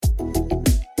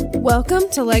Welcome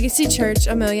to Legacy Church,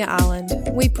 Amelia Island.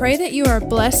 We pray that you are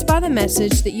blessed by the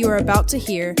message that you are about to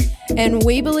hear, and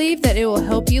we believe that it will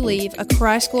help you leave a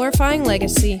Christ-glorifying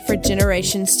legacy for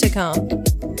generations to come.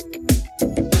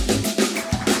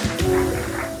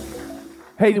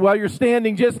 Hey, while you're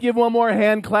standing, just give one more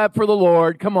hand clap for the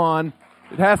Lord. Come on.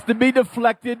 It has to be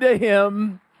deflected to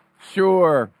Him.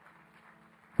 Sure.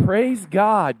 Praise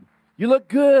God. You look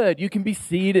good. You can be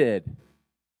seated.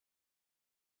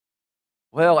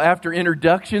 Well, after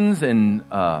introductions and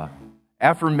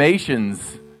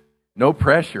affirmations, no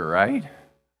pressure, right?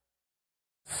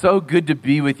 So good to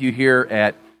be with you here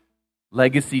at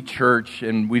Legacy Church.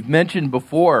 And we've mentioned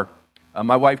before,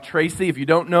 my wife Tracy, if you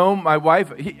don't know my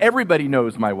wife, everybody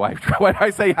knows my wife. What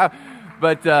I say,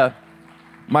 but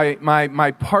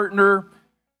my partner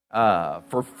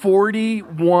for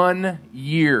 41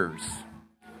 years.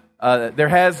 There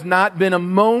has not been a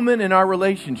moment in our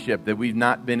relationship that we've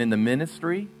not been in the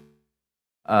ministry.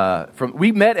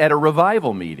 We met at a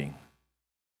revival meeting,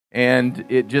 and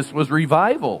it just was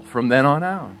revival from then on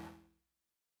out.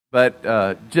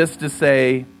 But just to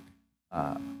say,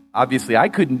 obviously I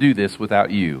couldn't do this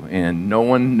without you, and no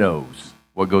one knows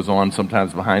what goes on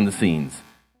sometimes behind the scenes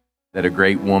that a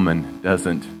great woman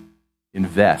doesn't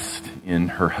invest in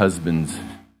her husband's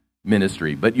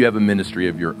ministry, but you have a ministry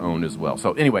of your own as well.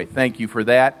 So anyway, thank you for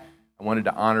that. I wanted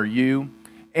to honor you.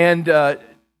 And to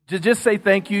just say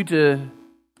thank you to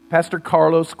Pastor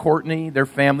Carlos, Courtney, their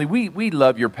family. We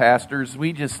love your pastors.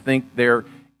 We just think they're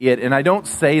it. And I don't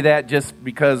say that just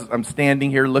because I'm standing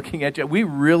here looking at you. We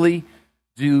really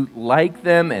do like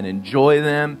them and enjoy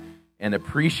them and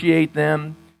appreciate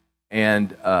them.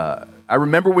 And I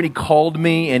remember when he called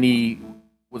me and he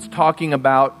was talking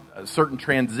about certain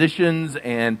transitions,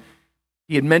 and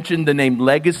he had mentioned the name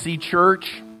Legacy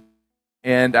Church,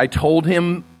 and I told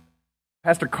him,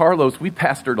 Pastor Carlos, we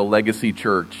pastored a Legacy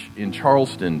Church in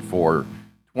Charleston for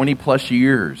 20 plus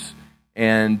years,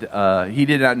 and he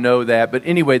did not know that. But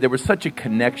anyway, there was such a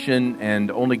connection,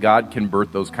 and only God can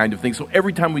birth those kind of things. So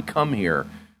every time we come here,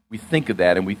 we think of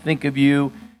that, and we think of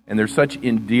you, and there's such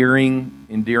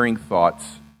endearing thoughts.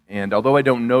 And although I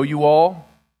don't know you all,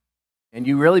 and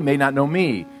you really may not know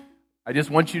me, I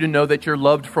just want you to know that you're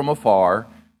loved from afar,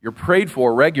 you're prayed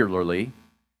for regularly,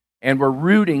 and we're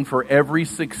rooting for every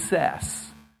success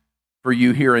for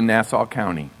you here in Nassau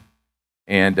County.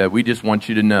 And we just want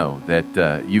you to know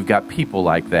that you've got people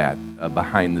like that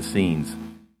behind the scenes.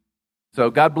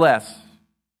 So God bless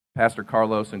Pastor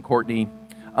Carlos and Courtney.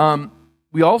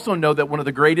 We also know that one of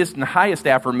the greatest and highest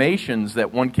affirmations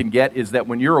that one can get is that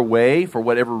when you're away for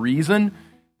whatever reason,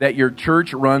 that your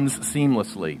church runs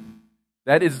seamlessly.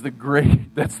 That's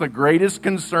the greatest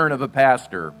concern of a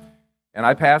pastor. And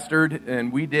I pastored,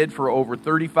 and we did for over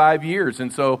 35 years.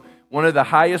 And so one of the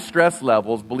highest stress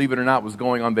levels, believe it or not, was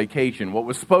going on vacation. What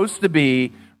was supposed to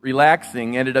be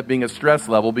relaxing ended up being a stress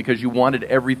level because you wanted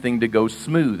everything to go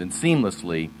smooth and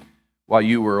seamlessly while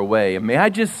you were away. And may I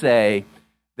just say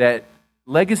that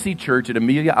Legacy Church at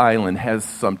Amelia Island has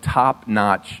some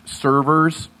top-notch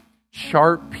servers,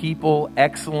 sharp people,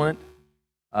 excellent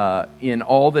in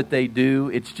all that they do.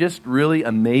 It's just really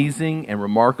amazing and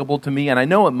remarkable to me. And I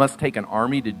know it must take an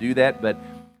army to do that, but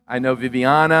I know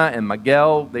Viviana and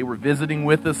Miguel, they were visiting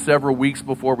with us several weeks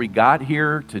before we got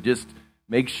here to just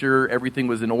make sure everything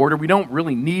was in order. We don't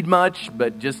really need much,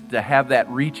 but just to have that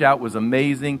reach out was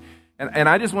amazing. And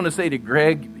I just want to say to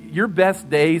Greg, your best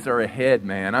days are ahead,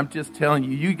 man. I'm just telling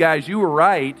you, you guys, you were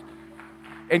right.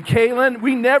 And Kaylin,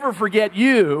 we never forget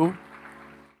you,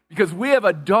 because we have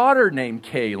a daughter named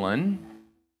Kaylin,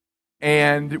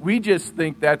 and we just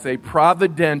think that's a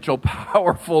providential,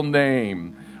 powerful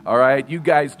name. All right, you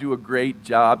guys do a great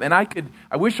job, and I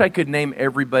wish I could name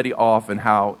everybody off and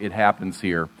how it happens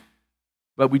here,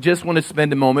 but we just want to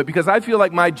spend a moment, because I feel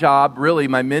like my job, really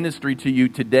my ministry to you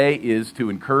today, is to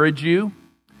encourage you,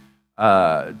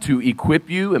 to equip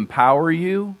you, empower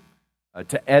you,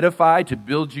 to edify, to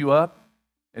build you up,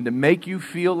 and to make you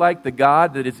feel like the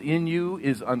God that is in you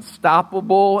is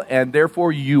unstoppable, and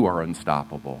therefore you are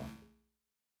unstoppable.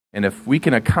 And if we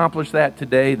can accomplish that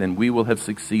today, then we will have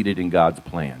succeeded in God's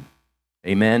plan.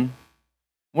 Amen?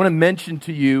 I want to mention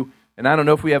to you, and I don't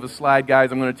know if we have a slide,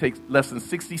 guys. I'm going to take less than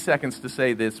 60 seconds to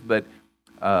say this, but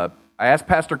I asked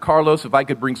Pastor Carlos if I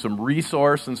could bring some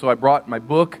resource, and so I brought my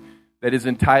book that is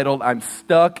entitled, I'm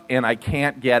Stuck and I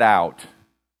Can't Get Out.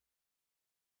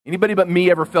 Anybody but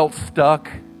me ever felt stuck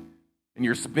and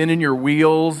you're spinning your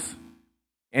wheels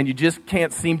and you just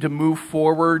can't seem to move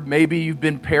forward? Maybe you've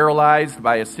been paralyzed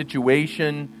by a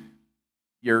situation.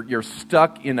 You're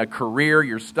stuck in a career.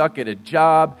 You're stuck at a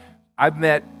job. I've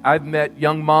met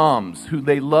young moms who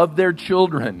they love their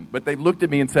children, but they looked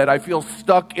at me and said, I feel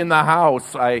stuck in the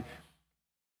house. I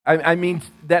mean,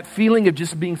 that feeling of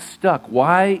just being stuck.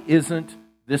 Why isn't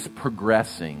this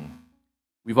progressing?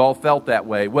 We've all felt that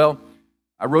way. Well,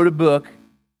 I wrote a book,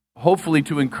 hopefully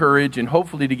to encourage and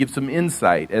hopefully to give some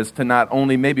insight as to not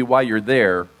only maybe why you're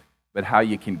there, but how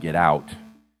you can get out.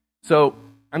 So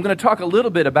I'm going to talk a little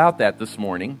bit about that this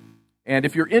morning. And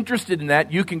if you're interested in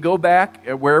that, you can go back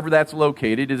wherever that's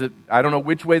located. I don't know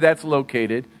which way that's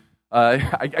located.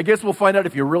 I guess we'll find out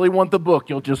if you really want the book.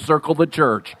 You'll just circle the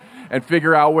church and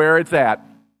figure out where it's at.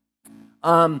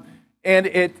 And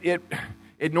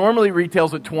it normally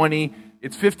retails at $20.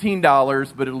 It's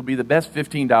 $15, but it'll be the best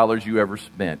 $15 you ever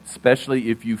spent, especially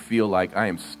if you feel like I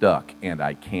am stuck and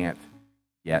I can't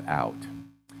get out.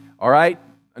 All right,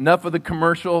 enough of the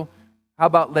commercial. How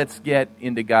about let's get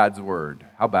into God's Word?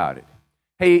 How about it?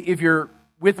 Hey, if you're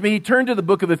with me, turn to the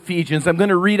book of Ephesians. I'm going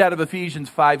to read out of Ephesians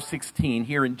 5:16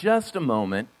 here in just a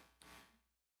moment.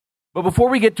 But before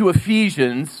we get to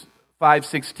Ephesians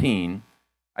 5:16,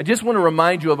 I just want to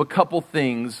remind you of a couple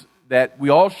things that we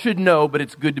all should know, but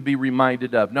it's good to be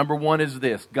reminded of. Number one is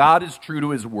this: God is true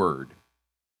to His Word.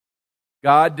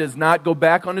 God does not go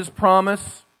back on His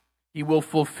promise. He will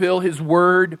fulfill His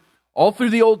Word. All through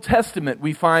the Old Testament,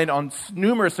 we find on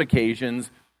numerous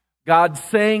occasions God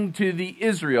saying to the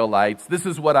Israelites, this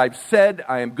is what I've said,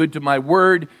 I am good to my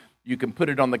word. You can put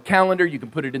it on the calendar, you can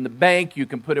put it in the bank, you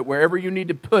can put it wherever you need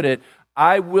to put it.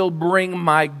 I will bring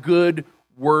my good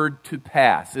word to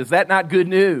pass. Is that not good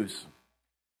news?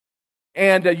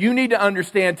 And you need to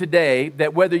understand today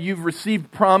that whether you've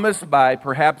received promise by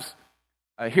perhaps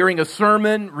hearing a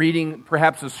sermon, reading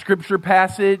perhaps a scripture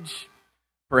passage,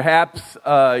 perhaps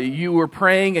you were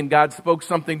praying and God spoke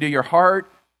something to your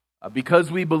heart, because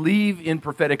we believe in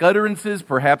prophetic utterances,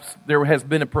 perhaps there has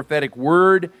been a prophetic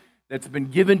word that's been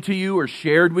given to you or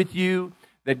shared with you,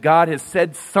 that God has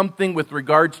said something with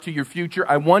regards to your future.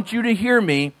 I want you to hear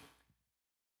me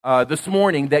this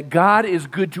morning that God is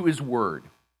good to His Word.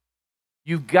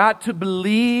 You've got to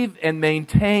believe and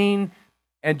maintain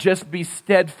and just be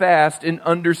steadfast in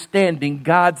understanding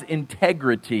God's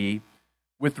integrity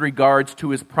with regards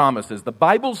to His promises. The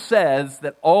Bible says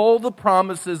that all the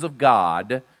promises of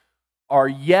God are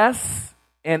yes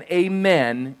and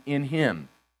amen in Him.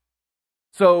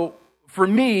 So for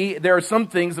me, there are some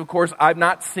things, of course, I've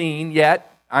not seen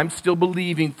yet. I'm still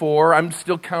believing for, I'm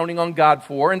still counting on God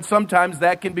for, and sometimes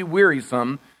that can be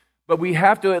wearisome, but we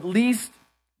have to at least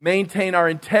maintain our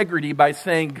integrity by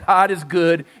saying God is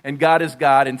good and God is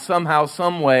God, and somehow,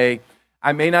 some way,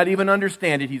 I may not even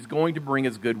understand it, He's going to bring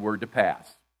His good word to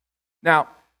pass. Now,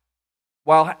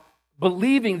 while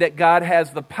believing that God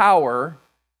has the power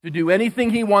to do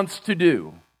anything He wants to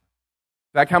do,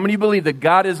 in fact, how many believe that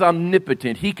God is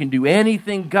omnipotent? He can do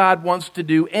anything God wants to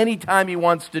do, anytime He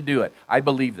wants to do it. I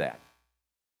believe that.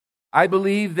 I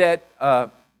believe that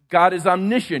God is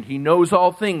omniscient. He knows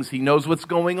all things. He knows what's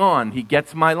going on. He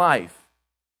gets my life.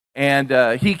 And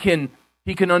He can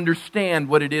understand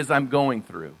what it is I'm going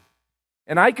through.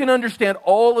 And I can understand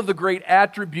all of the great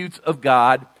attributes of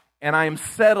God, and I am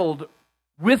settled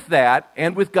with that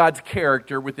and with God's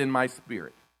character within my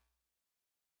spirit.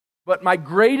 But my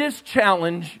greatest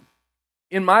challenge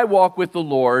in my walk with the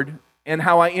Lord and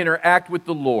how I interact with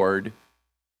the Lord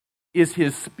is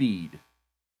His speed.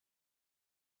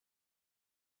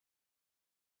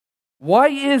 Why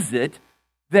is it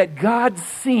that God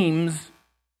seems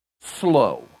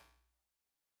slow?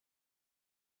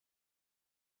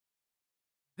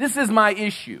 This is my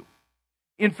issue.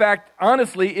 In fact,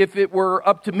 honestly, if it were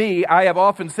up to me, I have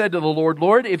often said to the Lord,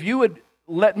 Lord, if you would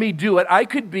let me do it, I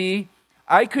could be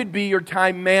your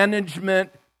time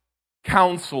management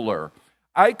counselor.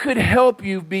 I could help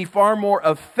you be far more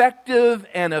effective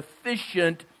and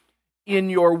efficient in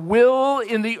your will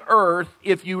in the earth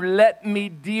if you let me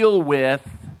deal with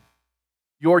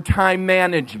your time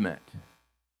management.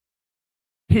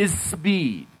 His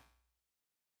speed.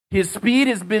 His speed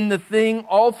has been the thing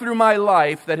all through my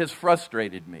life that has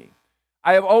frustrated me.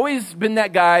 I have always been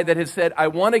that guy that has said, I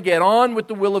want to get on with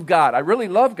the will of God. I really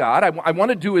love God. I want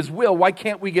to do His will. Why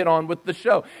can't we get on with the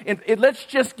show? And let's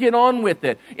just get on with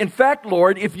it. In fact,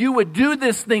 Lord, if you would do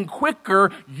this thing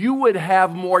quicker, you would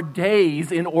have more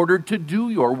days in order to do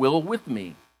your will with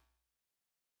me.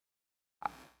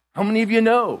 How many of you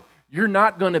know you're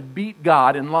not going to beat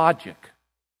God in logic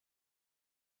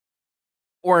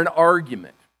or an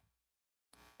argument?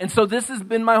 And so this has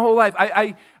been my whole life.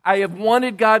 I have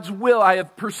wanted God's will. I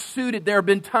have pursued it. There have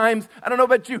been times, I don't know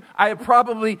about you, I have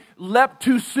probably leapt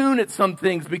too soon at some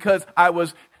things because I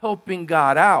was helping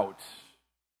God out.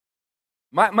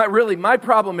 My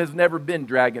problem has never been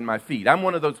dragging my feet. I'm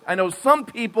one of those. I know some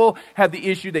people have the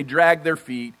issue they drag their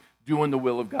feet doing the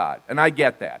will of God, and I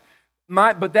get that.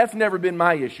 But that's never been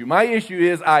my issue. My issue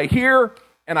is I hear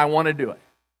and I want to do it.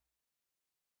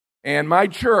 And my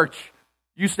church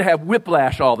used to have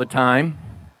whiplash all the time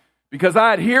because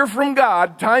I'd hear from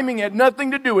God. Timing had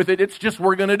nothing to do with it. It's just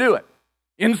we're going to do it.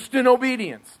 Instant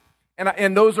obedience.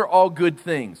 And those are all good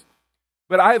things.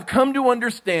 But I have come to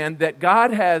understand that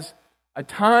God has a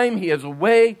time, He has a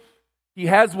way, He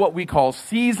has what we call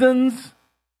seasons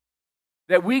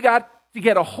that we got to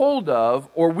get a hold of,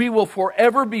 or we will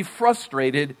forever be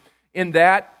frustrated in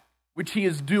that which He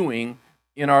is doing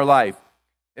in our life.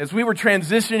 As we were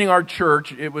transitioning our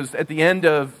church, it was at the end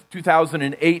of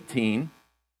 2018,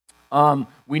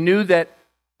 we knew that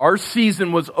our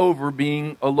season was over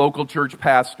being a local church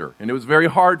pastor. And it was very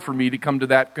hard for me to come to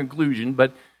that conclusion,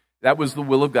 but that was the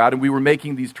will of God, and we were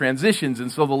making these transitions.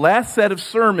 And so the last set of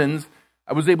sermons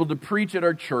I was able to preach at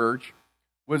our church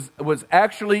was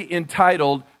actually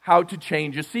entitled, How to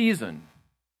Change a Season.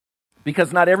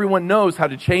 Because not everyone knows how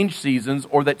to change seasons,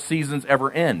 or that seasons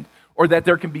ever end, or that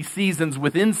there can be seasons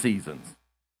within seasons.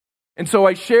 And so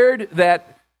I shared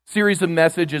that series of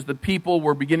messages. The people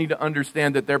were beginning to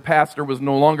understand that their pastor was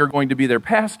no longer going to be their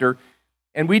pastor.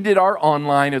 And we did our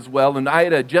online as well. And I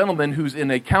had a gentleman who's in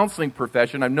a counseling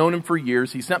profession. I've known him for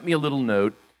years. He sent me a little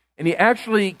note. And he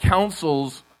actually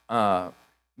counsels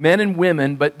men and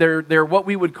women, but they're what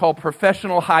we would call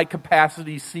professional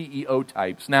high-capacity CEO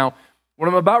types. Now, what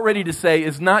I'm about ready to say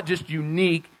is not just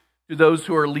unique to those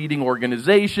who are leading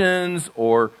organizations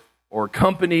or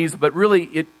companies, but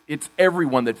really it's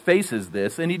everyone that faces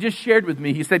this. And he just shared with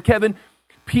me, he said, Kevin,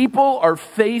 people are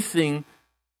facing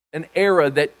an era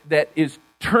that is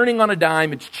turning on a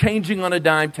dime, it's changing on a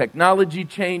dime, technology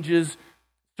changes,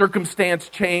 circumstance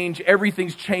change,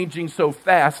 everything's changing so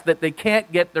fast that they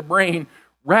can't get their brain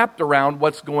wrapped around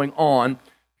what's going on.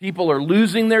 People are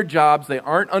losing their jobs, they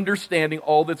aren't understanding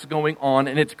all that's going on,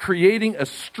 and it's creating a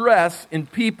stress in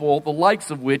people, the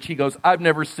likes of which, he goes, I've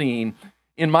never seen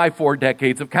in my 4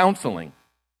 decades of counseling.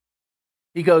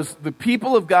 He goes, the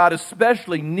people of God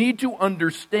especially need to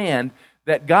understand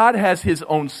that God has His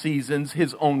own seasons,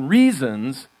 His own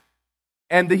reasons,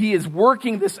 and that He is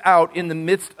working this out in the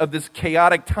midst of this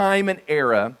chaotic time and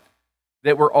era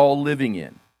that we're all living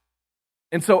in.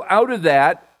 And so out of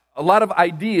that, a lot of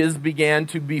ideas began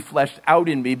to be fleshed out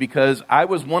in me, because I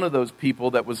was one of those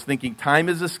people that was thinking time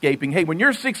is escaping. Hey, when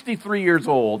you're 63 years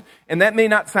old, and that may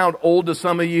not sound old to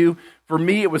some of you, for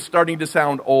me it was starting to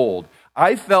sound old.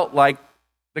 I felt like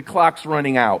the clock's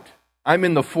running out. I'm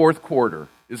in the 4th quarter.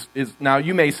 Now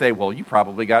you may say, well, you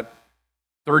probably got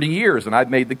 30 years, and I've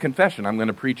made the confession I'm going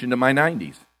to preach into my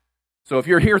 90s. So if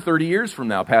you're here 30 years from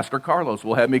now, Pastor Carlos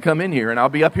will have me come in here, and I'll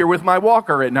be up here with my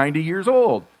walker at 90 years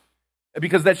old,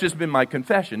 because that's just been my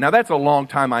confession. Now that's a long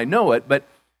time, I know it, but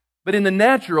in the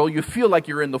natural, you feel like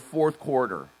you're in the 4th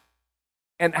quarter.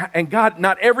 And God,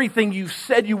 not everything you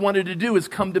said you wanted to do has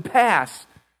come to pass.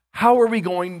 How are we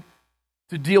going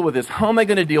to deal with this? How am I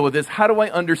going to deal with this? How do I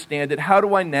understand it? How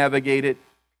do I navigate it?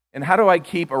 And how do I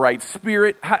keep a right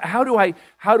spirit? How do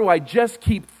I just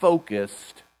keep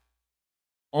focused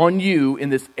on you in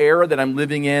this era that I'm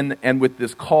living in, and with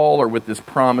this call or with this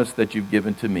promise that you've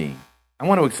given to me? I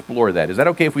want to explore that. Is that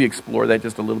okay if we explore that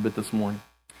just a little bit this morning?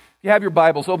 If you have your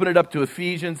Bibles, open it up to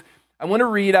Ephesians. I want to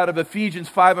read out of Ephesians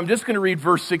 5. I'm just going to read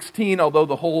verse 16, although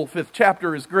the whole 5th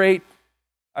chapter is great.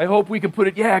 I hope we can put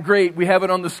it, yeah, great, we have it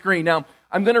on the screen. Now,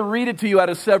 I'm going to read it to you out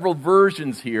of several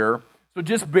versions here, so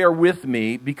just bear with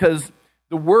me, because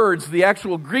the words, the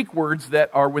actual Greek words that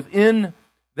are within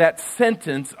that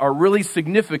sentence are really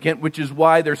significant, which is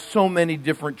why there's so many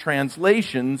different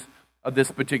translations of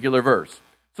this particular verse.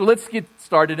 So let's get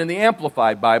started in the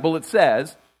Amplified Bible. It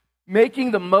says,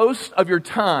 making the most of your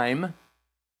time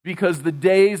because the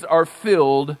days are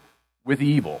filled with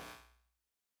evil.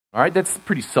 All right, that's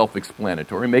pretty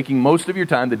self-explanatory. Making most of your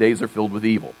time, the days are filled with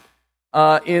evil.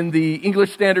 In the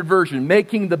English Standard Version,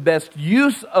 making the best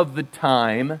use of the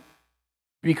time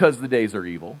because the days are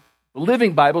evil. The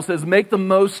Living Bible says, make the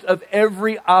most of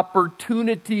every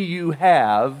opportunity you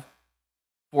have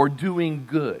for doing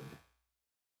good.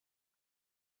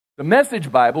 The Message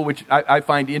Bible, which I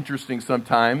find interesting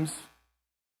sometimes,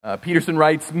 Peterson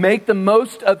writes, make the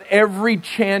most of every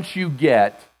chance you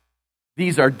get.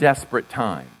 These are desperate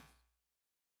times.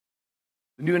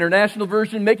 The New International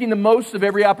Version, making the most of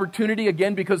every opportunity,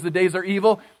 again, because the days are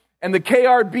evil. And the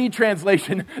KRB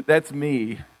translation, that's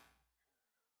me.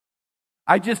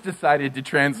 I just decided to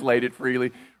translate it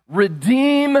freely.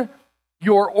 Redeem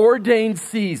your ordained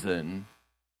season,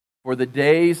 for the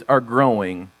days are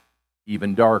growing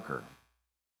even darker.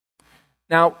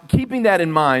 Now, keeping that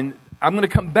in mind, I'm going to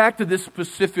come back to this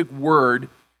specific word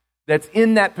that's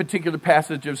in that particular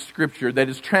passage of Scripture that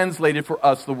is translated for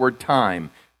us the word time.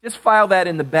 Just file that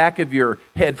in the back of your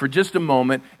head for just a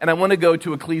moment, and I want to go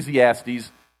to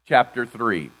Ecclesiastes chapter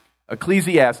 3.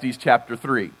 Ecclesiastes chapter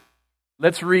 3.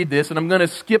 Let's read this, and I'm going to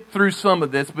skip through some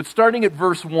of this, but starting at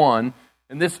verse 1,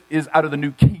 and this is out of the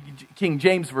New King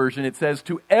James Version, it says,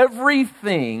 "To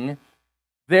everything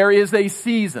there is a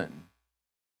season,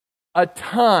 a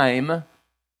time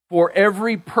for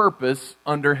every purpose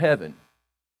under heaven."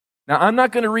 Now, I'm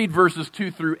not going to read verses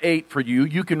 2 through 8 for you.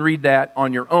 You can read that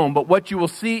on your own. But what you will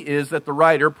see is that the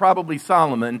writer, probably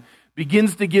Solomon,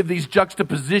 begins to give these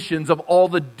juxtapositions of all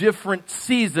the different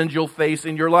seasons you'll face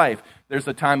in your life. There's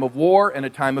a time of war and a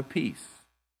time of peace.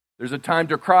 There's a time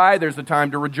to cry, there's a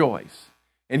time to rejoice.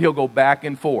 And he'll go back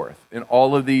and forth in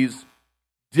all of these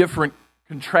different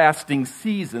contrasting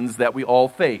seasons that we all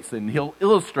face. And he'll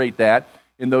illustrate that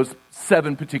in those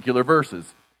 7 particular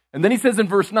verses. And then he says in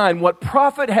verse 9, "What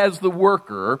profit has the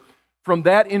worker from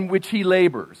that in which he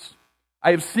labors?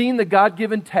 I have seen the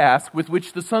God-given task with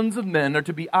which the sons of men are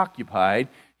to be occupied.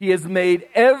 He has made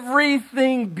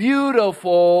everything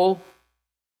beautiful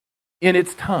in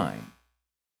its time."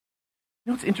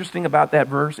 You know what's interesting about that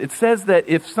verse? It says that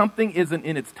if something isn't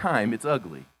in its time, it's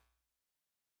ugly.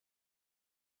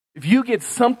 If you get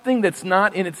something that's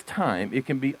not in its time, it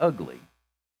can be ugly.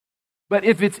 But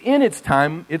if it's in its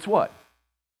time, it's what?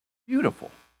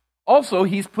 Beautiful. Also,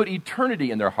 he's put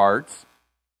eternity in their hearts,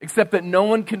 except that no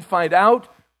one can find out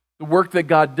the work that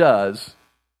God does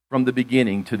from the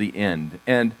beginning to the end.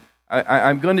 And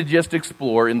I'm going to just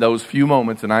explore in those few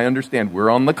moments, and I understand we're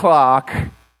on the clock,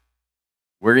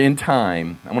 we're in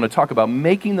time. I want to talk about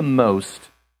making the most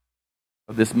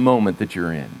of this moment that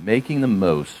you're in, making the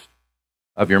most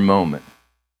of your moment.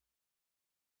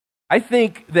 I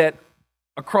think that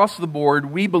across the board,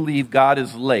 we believe God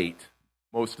is late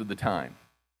most of the time.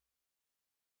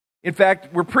 In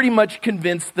fact, we're pretty much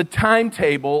convinced the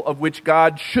timetable of which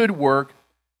God should work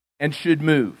and should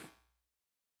move.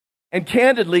 And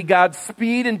candidly, God's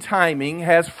speed and timing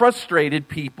has frustrated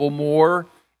people more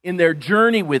in their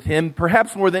journey with Him,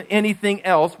 perhaps more than anything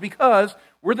else, because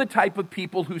we're the type of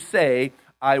people who say,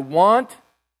 "I want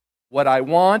what I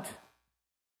want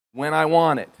when I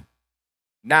want it.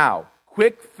 Now,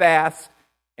 quick, fast,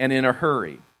 and in a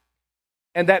hurry."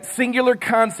 And that singular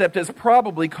concept has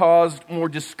probably caused more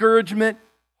discouragement,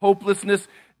 hopelessness,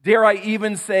 dare I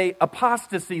even say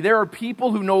apostasy. There are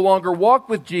people who no longer walk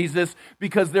with Jesus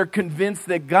because they're convinced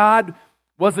that God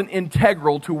wasn't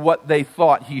integral to what they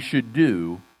thought He should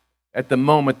do at the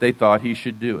moment they thought He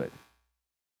should do it.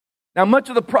 Now, much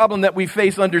of the problem that we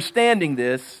face understanding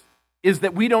this is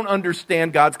that we don't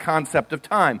understand God's concept of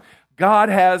time. God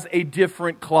has a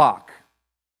different clock.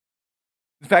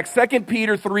 In fact, 2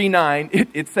 Peter 3:9,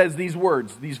 it says these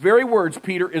words. These very words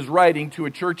Peter is writing to a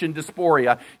church in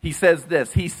Diaspora. He says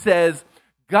this. He says,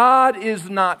 "God is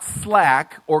not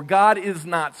slack, or God is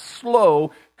not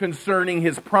slow concerning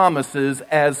His promises,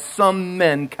 as some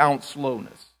men count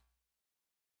slowness."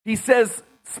 He says,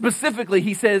 specifically,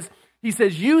 he says,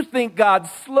 you think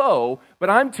God's slow,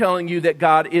 but I'm telling you that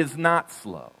God is not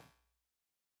slow.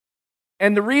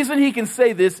 And the reason he can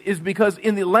say this is because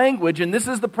in the language, and this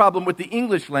is the problem with the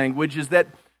English language, is that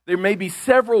there may be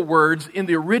several words in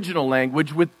the original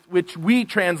language with which we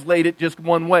translate it just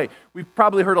one way. We've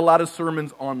probably heard a lot of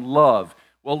sermons on love.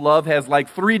 Well, love has like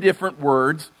 3 different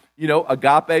words,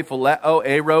 agape, phileo,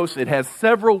 eros. It has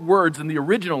several words in the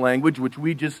original language which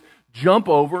we just jump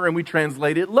over and we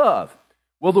translate it love.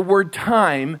 Well, the word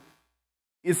time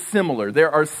is similar. There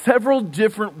are several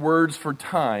different words for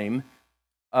time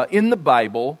in the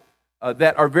Bible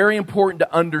that are very important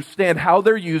to understand how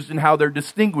they're used and how they're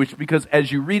distinguished, because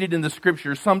as you read it in the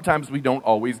Scripture, sometimes we don't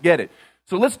always get it.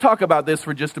 So let's talk about this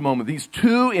for just a moment. These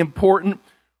 2 important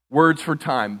words for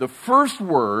time. The first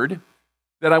word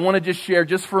that I want to just share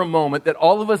just for a moment that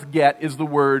all of us get is the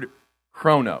word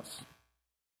chronos.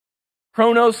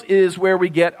 Chronos is where we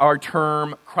get our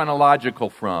term chronological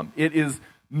from. It is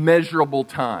measurable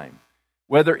time.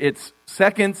 Whether it's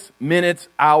seconds, minutes,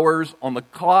 hours on the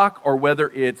clock, or whether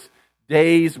it's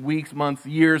days, weeks, months,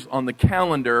 years on the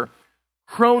calendar,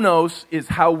 chronos is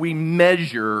how we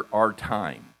measure our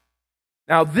time.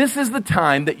 Now, this is the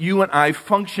time that you and I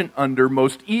function under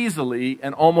most easily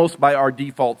and almost by our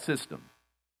default system.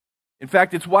 In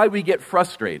fact, it's why we get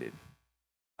frustrated.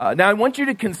 Now, I want you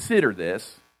to consider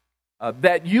this,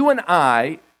 that you and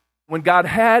I, when God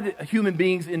had human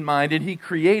beings in mind and He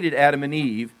created Adam and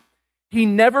Eve, He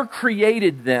never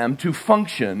created them to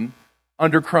function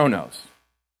under chronos.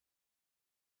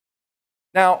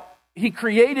 Now, he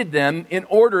created them in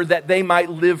order that they might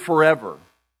live forever.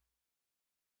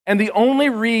 And the only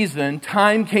reason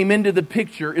time came into the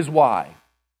picture is why?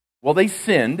 Well, they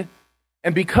sinned,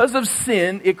 and because of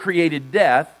sin, it created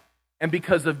death, and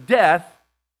because of death,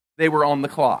 they were on the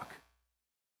clock.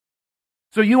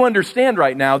 So you understand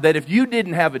right now that if you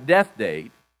didn't have a death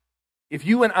date, if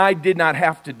you and I did not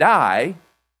have to die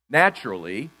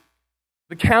naturally,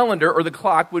 the calendar or the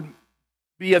clock would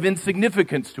be of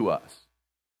insignificance to us.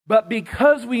 But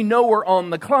because we know we're on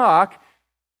the clock,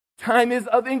 time is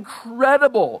of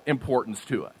incredible importance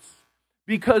to us.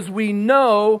 Because we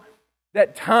know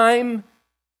that time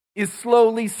is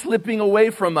slowly slipping away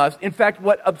from us. In fact,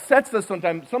 what upsets us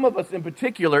sometimes, some of us in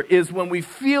particular, is when we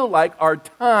feel like our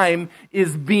time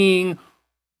is being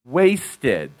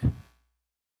wasted.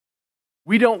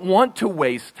 We don't want to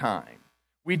waste time.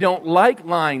 We don't like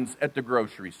lines at the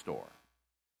grocery store.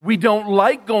 We don't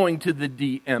like going to the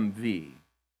DMV,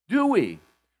 do we?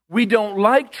 We don't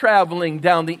like traveling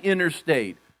down the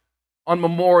interstate on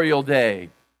Memorial Day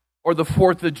or the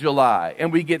 4th of July,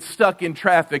 and we get stuck in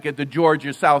traffic at the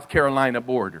Georgia-South Carolina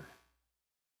border.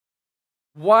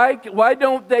 Why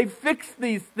don't they fix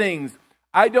these things?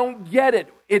 I don't get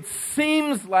it. It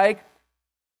seems like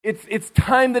it's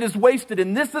time that is wasted,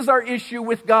 and this is our issue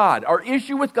with God. Our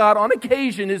issue with God on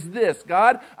occasion is this: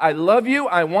 God, I love you,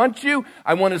 I want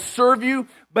to serve you,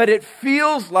 but it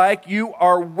feels like you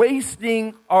are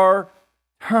wasting our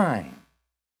time.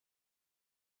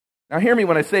 Now hear me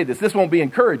when I say this. This won't be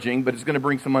encouraging, but it's going to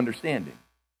bring some understanding.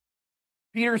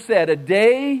 Peter said, a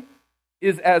day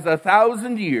is as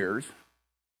 1,000 years,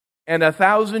 and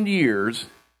 1,000 years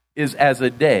is as a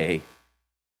day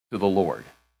to the Lord.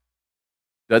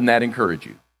 Doesn't that encourage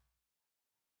you?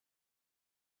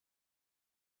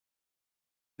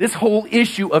 This whole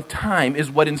issue of time is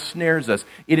what ensnares us.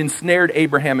 It ensnared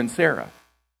Abraham and Sarah.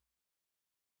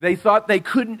 They thought they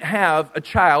couldn't have a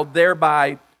child,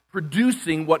 thereby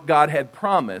producing what God had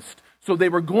promised. So they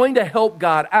were going to help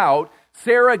God out.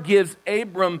 Sarah gives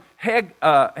Abram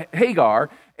Hagar,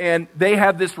 and they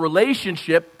have this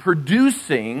relationship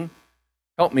producing,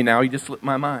 help me now, you just slipped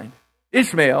my mind,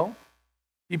 Ishmael.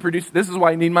 This is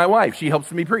why I need my wife. She helps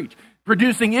me preach.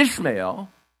 Producing Ishmael.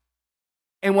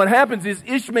 And what happens is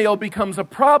Ishmael becomes a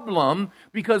problem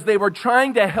because they were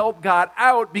trying to help God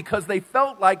out because they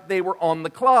felt like they were on the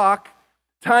clock.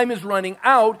 Time is running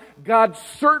out. God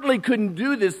certainly couldn't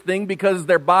do this thing because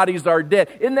their bodies are dead.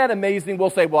 Isn't that amazing?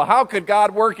 We'll say, well, how could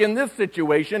God work in this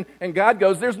situation? And God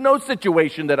goes, there's no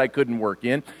situation that I couldn't work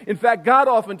in. In fact, God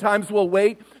oftentimes will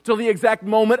wait till the exact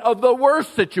moment of the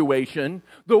worst situation,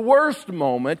 the worst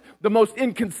moment, the most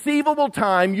inconceivable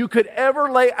time you could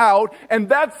ever lay out, and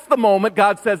that's the moment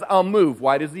God says, I'll move.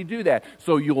 Why does he do that?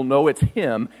 So you'll know it's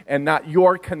him and not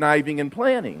your conniving and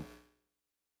planning.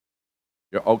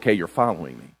 You're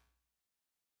following me.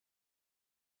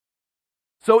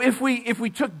 So if we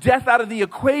took death out of the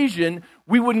equation,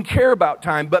 we wouldn't care about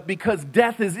time. But because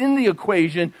death is in the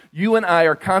equation, you and I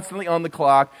are constantly on the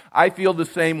clock. I feel the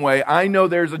same way. I know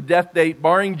there's a death date,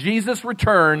 barring Jesus'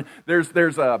 return. There's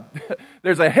a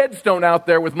headstone out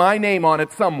there with my name on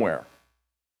it somewhere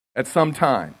at some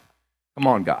time. Come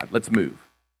on, God, let's move.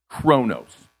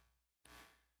 Chronos.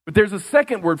 But there's a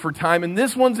second word for time, and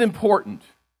this one's important.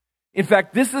 In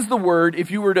fact, this is the word,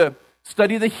 if you were to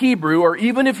study the Hebrew, or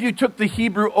even if you took the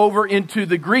Hebrew over into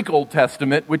the Greek Old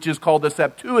Testament, which is called the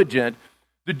Septuagint,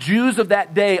 the Jews of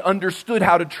that day understood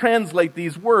how to translate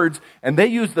these words, and they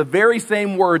used the very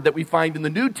same word that we find in the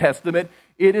New Testament.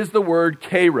 It is the word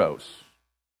kairos.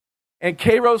 And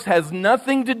kairos has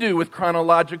nothing to do with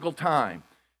chronological time.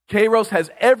 Kairos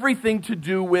has everything to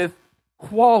do with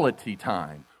quality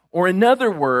time. Or in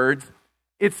other words,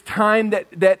 it's time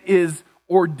that is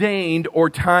ordained, or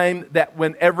time that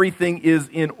when everything is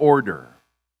in order.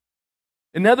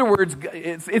 In other words,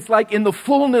 it's like in the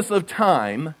fullness of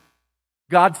time,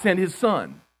 God sent his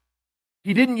son.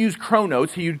 He didn't use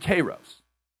chronos, he used kairos.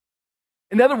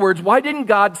 In other words, why didn't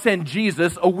God send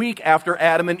Jesus a week after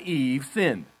Adam and Eve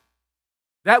sinned?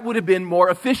 That would have been more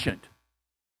efficient,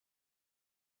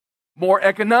 more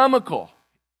economical.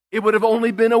 It would have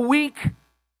only been a week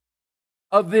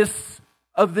of this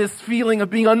feeling of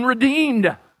being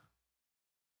unredeemed.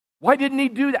 Why didn't he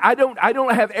do that? I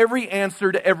don't have every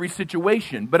answer to every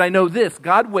situation, but I know this: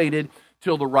 God waited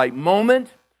till the right moment,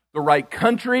 the right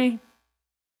country,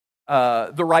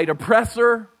 the right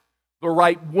oppressor, the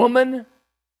right woman,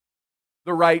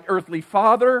 the right earthly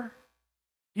father.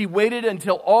 He waited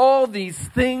until all these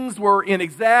things were in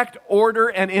exact order,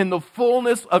 and in the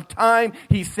fullness of time,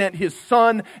 he sent his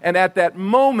son, and at that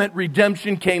moment,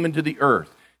 redemption came into the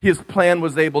earth. His plan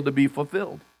was able to be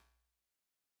fulfilled.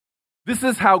 This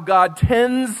is how God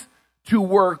tends to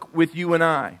work with you and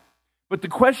I. But the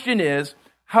question is,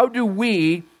 how do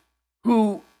we,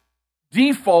 who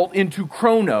default into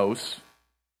Chronos,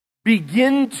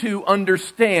 begin to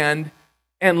understand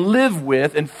and live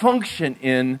with and function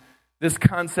in this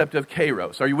concept of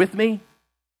Kairos? Are you with me?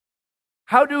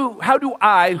 How do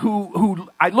I, who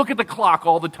I look at the clock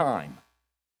all the time,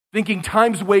 thinking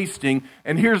time's wasting,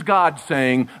 and here's God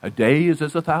saying, a day is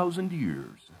as 1,000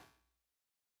 years.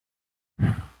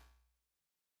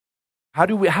 How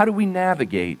do we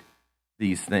navigate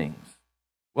these things?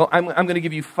 Well, I'm going to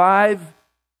give you 5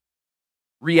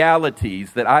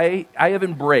 realities that I have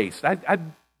embraced. I've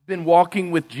been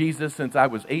walking with Jesus since I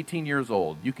was 18 years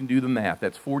old. You can do the math.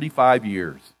 That's 45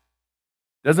 years.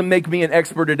 Doesn't make me an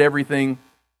expert at everything,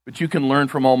 but you can learn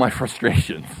from all my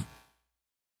frustrations.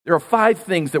 There are 5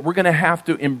 things that we're going to have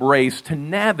to embrace to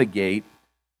navigate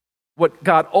what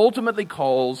God ultimately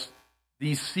calls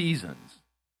these seasons.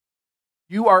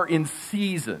 You are in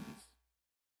seasons.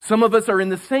 Some of us are in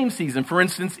the same season. For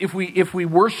instance, if we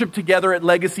worship together at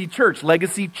Legacy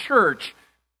Church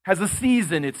has a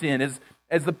season it's in.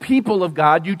 As the people of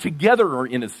God, you together are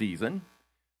in a season.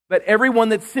 But everyone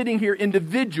that's sitting here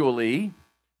individually,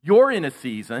 you're in a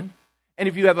season. And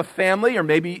if you have a family or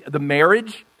maybe the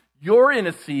marriage, you're in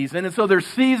a season. And so there's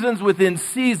seasons within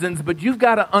seasons, but you've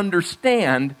got to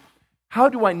understand, how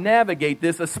do I navigate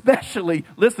this, especially,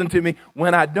 listen to me,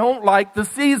 when I don't like the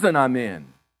season I'm in?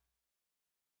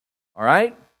 All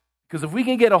right? Because if we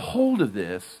can get a hold of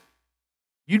this,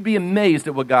 you'd be amazed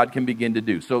at what God can begin to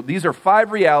do. So these are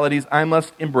 5 realities I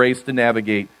must embrace to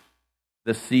navigate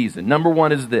the season. Number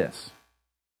 1 is this: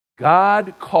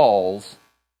 God calls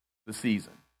the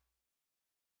season.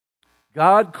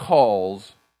 God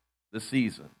calls the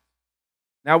season.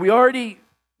 Now, we already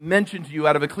mentioned to you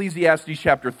out of Ecclesiastes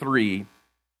chapter 3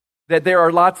 that there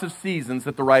are lots of seasons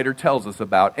that the writer tells us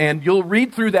about. And you'll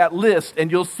read through that list and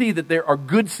you'll see that there are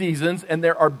good seasons and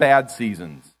there are bad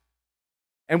seasons.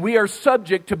 And we are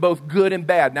subject to both good and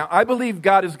bad. Now, I believe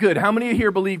God is good. How many of you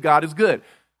here believe God is good?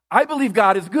 I believe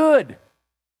God is good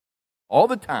all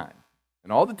the time.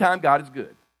 And all the time, God is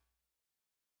good.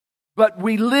 But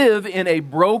we live in a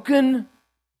broken,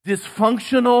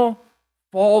 dysfunctional,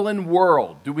 fallen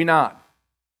world, do we not?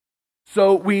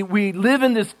 So we live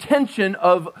in this tension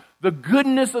of the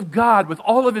goodness of God with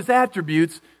all of His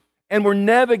attributes, and we're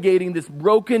navigating this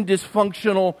broken,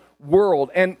 dysfunctional world.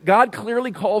 And God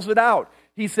clearly calls it out.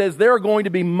 He says there are going to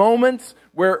be moments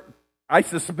where I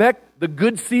suspect the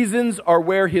good seasons are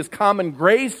where His common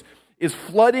grace is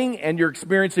flooding and you're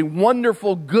experiencing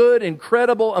wonderful, good,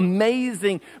 incredible,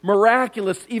 amazing,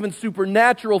 miraculous, even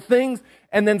supernatural things.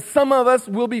 And then some of us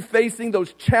will be facing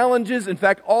those challenges. In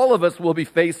fact, all of us will be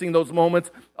facing those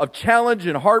moments of challenge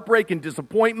and heartbreak and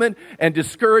disappointment and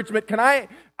discouragement.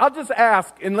 I'll just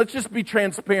ask, and let's just be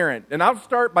transparent. And I'll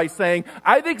start by saying,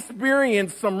 I've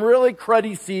experienced some really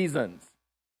cruddy seasons.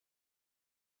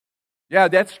 Yeah,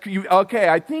 that's okay.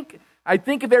 I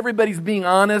think if everybody's being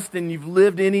honest and you've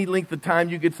lived any length of time,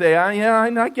 you could say,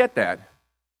 I get that.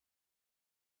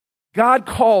 God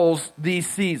calls these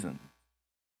seasons.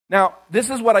 Now, this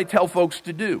is what I tell folks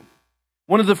to do.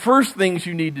 One of the first things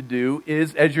you need to do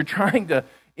is, as you're trying to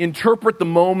interpret the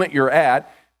moment you're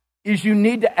at, is you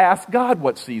need to ask God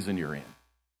what season you're in.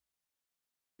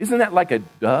 Isn't that like a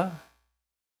duh?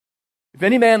 If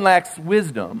any man lacks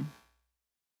wisdom,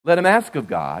 let him ask of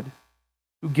God,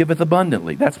 who giveth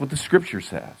abundantly. That's what the Scripture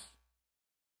says.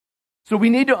 So we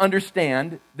need to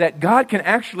understand that God can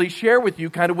actually share with you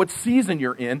kind of what season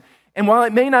you're in. And while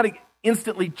it may not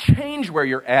instantly change where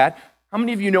you're at, how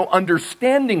many of you know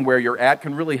understanding where you're at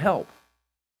can really help?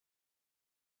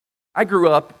 I grew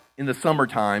up in the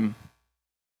summertime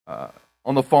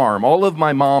on the farm. All of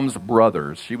my mom's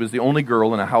brothers, she was the only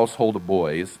girl in a household of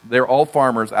boys, they're all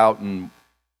farmers out in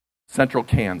central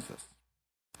Kansas.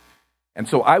 And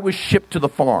so I was shipped to the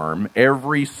farm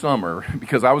every summer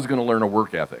because I was going to learn a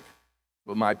work ethic.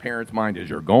 But my parents' mind is,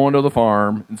 you're going to the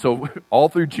farm. And so all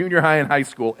through junior high and high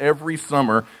school, every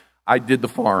summer, I did the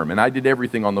farm. And I did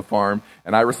everything on the farm.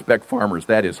 And I respect farmers.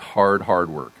 That is hard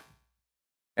work.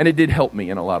 And it did help me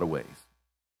in a lot of ways.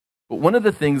 But one of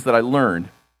the things that I learned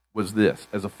was this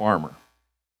as a farmer.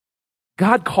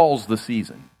 God calls the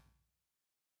season.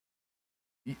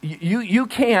 You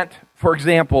can't, for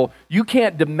example, you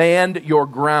can't demand your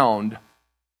ground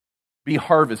be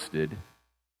harvested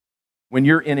when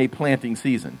you're in a planting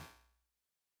season.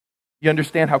 You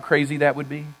understand how crazy that would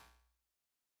be?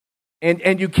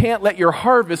 And you can't let your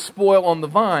harvest spoil on the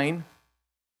vine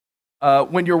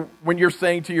when you're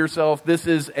saying to yourself, this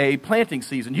is a planting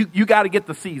season. You got to get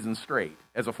the season straight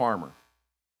as a farmer.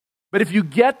 But if you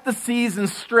get the season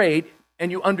straight,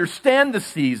 and you understand the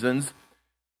seasons,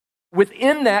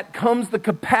 within that comes the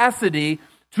capacity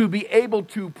to be able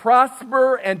to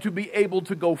prosper and to be able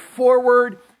to go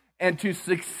forward and to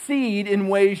succeed in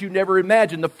ways you never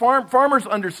imagined. The farmers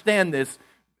understand this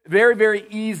very, very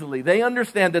easily. They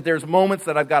understand that there's moments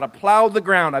that I've got to plow the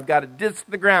ground, I've got to disc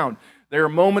the ground. There are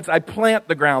moments I plant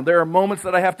the ground. There are moments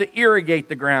that I have to irrigate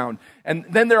the ground. And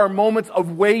then there are moments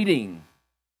of waiting.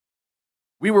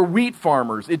 We were wheat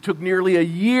farmers. It took nearly a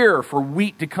year for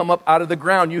wheat to come up out of the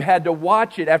ground. You had to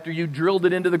watch it after you drilled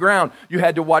it into the ground. You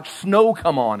had to watch snow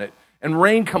come on it and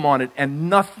rain come on it and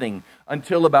nothing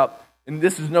until about, and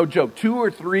this is no joke, 2 or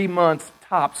 3 months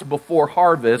tops before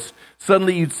harvest,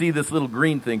 suddenly you'd see this little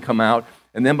green thing come out.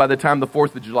 And then by the time the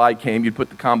 4th of July came, you'd put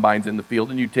the combines in the field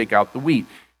and you'd take out the wheat.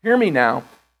 Hear me now.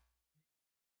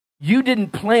 You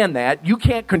didn't plan that. You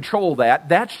can't control that.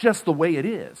 That's just the way it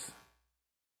is.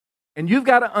 And you've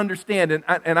got to understand,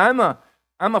 and I'm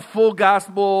a full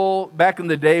gospel. Back in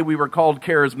the day, we were called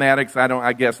charismatics.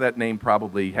 I guess that name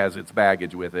probably has its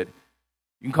baggage with it.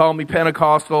 You can call me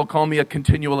Pentecostal, call me a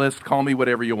continualist, call me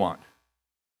whatever you want.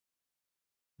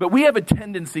 But we have a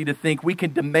tendency to think we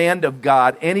can demand of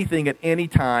God anything at any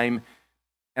time.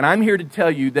 And I'm here to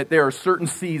tell you that there are certain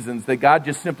seasons that God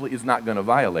just simply is not going to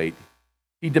violate.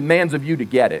 He demands of you to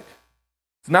get it.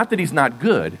 It's not that he's not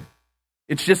good.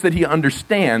 It's just that he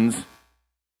understands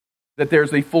that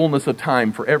there's a fullness of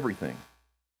time for everything.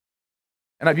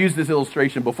 And I've used this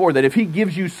illustration before, that if he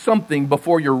gives you something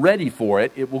before you're ready for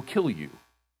it, it will kill you.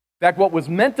 In fact, what was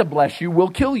meant to bless you will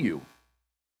kill you.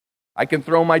 I can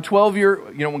throw my 12-year,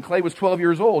 when Clay was 12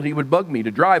 years old, he would bug me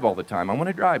to drive all the time. I want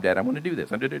to drive, Dad. I want to do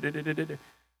this.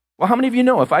 Well, how many of you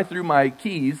know if I threw my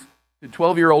keys to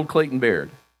 12-year-old Clayton Baird,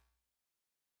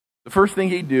 the first thing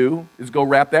he'd do is go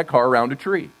wrap that car around a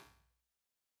tree?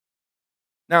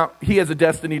 Now, he has a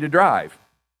destiny to drive.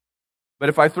 But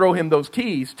if I throw him those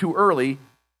keys too early,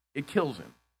 it kills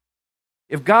him.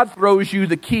 If God throws you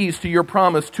the keys to your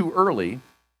promise too early,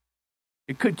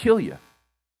 it could kill you.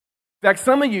 In fact,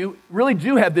 some of you really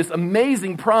do have this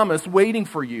amazing promise waiting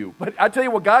for you. But I tell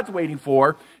you what God's waiting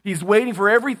for. He's waiting for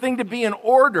everything to be in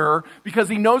order because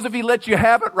he knows if he lets you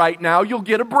have it right now, you'll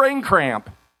get a brain cramp.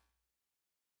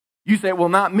 You say, well,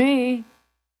 not me.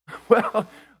 Well,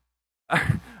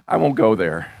 I won't go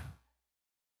there.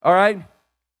 All right?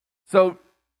 So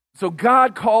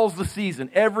God calls the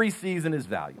season. Every season is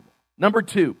valuable. Number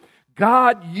 2,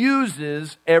 God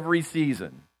uses every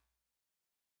season.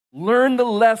 Learn the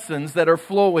lessons that are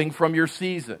flowing from your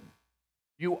season.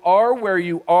 You are where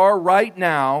you are right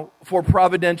now for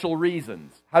providential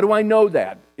reasons. How do I know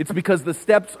that? It's because the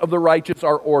steps of the righteous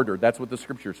are ordered. That's what the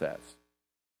scripture says.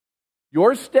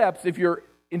 Your steps, if you're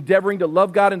endeavoring to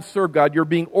love God and serve God, you're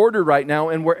being ordered right now,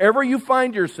 and wherever you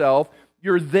find yourself,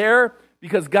 you're there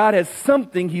because God has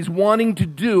something he's wanting to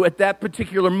do at that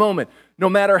particular moment. No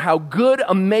matter how good,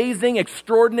 amazing,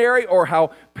 extraordinary, or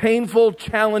how painful,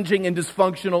 challenging, and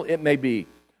dysfunctional it may be.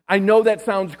 I know that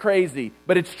sounds crazy,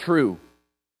 but it's true.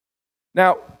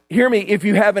 Now, hear me, if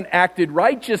you haven't acted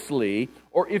righteously,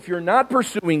 or if you're not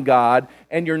pursuing God,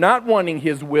 and you're not wanting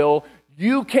his will,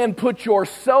 you can put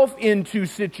yourself into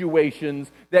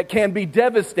situations that can be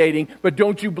devastating, but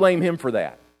don't you blame him for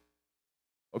that.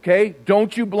 Okay?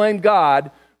 Don't you blame God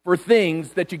for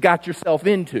things that you got yourself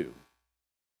into.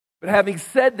 But having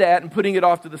said that and putting it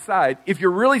off to the side, if you're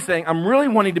really saying, I'm really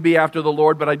wanting to be after the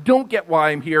Lord, but I don't get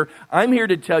why I'm here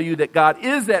to tell you that God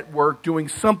is at work doing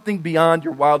something beyond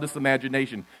your wildest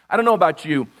imagination. I don't know about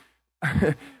you,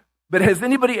 but has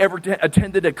anybody ever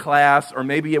attended a class, or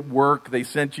maybe at work, they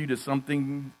sent you to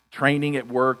something, training at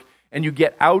work, and you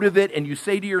get out of it and you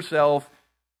say to yourself,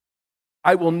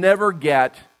 I will never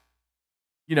get,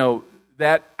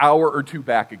 that hour or two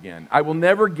back again. I will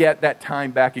never get that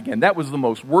time back again. That was the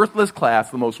most worthless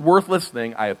class, the most worthless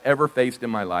thing I have ever faced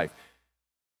in my life.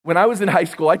 When I was in high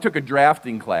school, I took a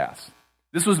drafting class.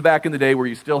 This was back in the day where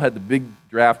you still had the big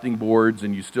drafting boards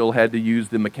and you still had to use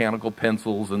the mechanical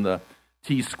pencils and the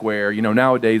T-square.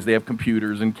 Nowadays they have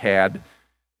computers and CAD.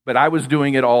 But I was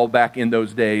doing it all back in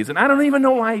those days. And I don't even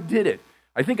know why I did it.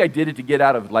 I think I did it to get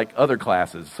out of other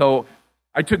classes. So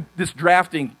I took this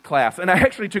drafting class, and I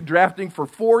actually took drafting for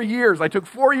 4 years. I took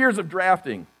 4 years of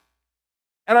drafting.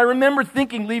 And I remember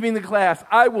thinking, leaving the class,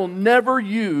 I will never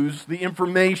use the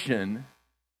information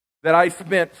that I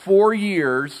spent 4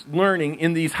 years learning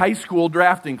in these high school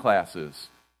drafting classes.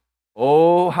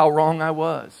 Oh, how wrong I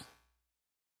was.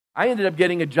 I ended up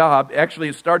getting a job. Actually,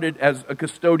 it started as a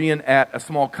custodian at a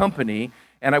small company,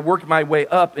 and I worked my way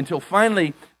up until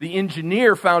finally the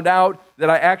engineer found out that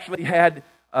I actually had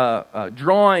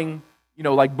drawing,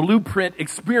 like blueprint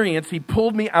experience. He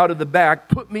pulled me out of the back,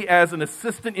 put me as an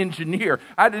assistant engineer.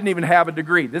 I didn't even have a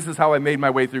degree. This is how I made my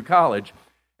way through college.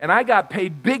 And I got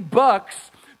paid big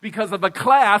bucks because of a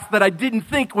class that I didn't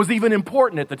think was even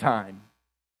important at the time.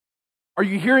 Are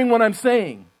you hearing what I'm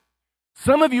saying?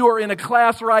 Some of you are in a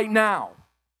class right now.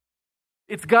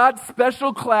 It's God's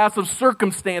special class of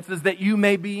circumstances that you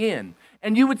may be in.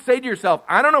 And you would say to yourself,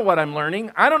 I don't know what I'm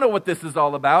learning. I don't know what this is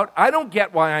all about. I don't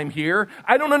get why I'm here.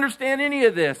 I don't understand any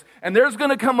of this. And there's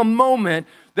going to come a moment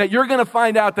that you're going to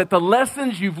find out that the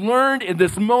lessons you've learned in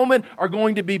this moment are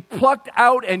going to be plucked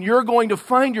out, and you're going to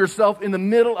find yourself in the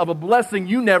middle of a blessing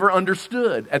you never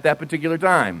understood at that particular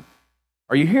time.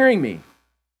 Are you hearing me?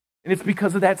 And it's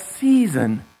because of that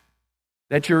season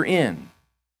that you're in.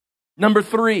 Number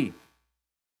 3,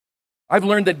 I've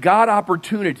learned that God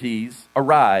opportunities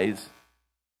arise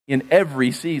in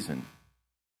every season.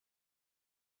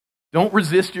 Don't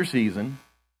resist your season.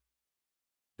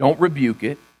 Don't rebuke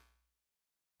it.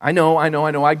 I know.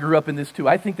 I grew up in this too.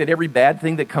 I think that every bad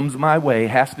thing that comes my way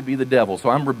has to be the devil. So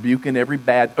I'm rebuking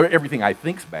everything I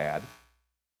think's bad.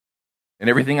 And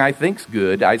everything I think's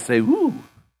good, I say, ooh,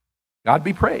 God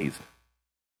be praised.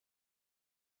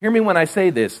 Hear me when I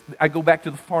say this. I go back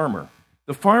to the farmer.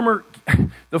 The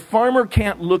farmer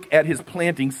can't look at his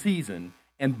planting season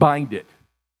and bind it,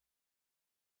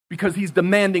 because he's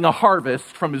demanding a harvest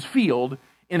from his field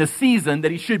in a season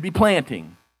that he should be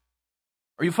planting.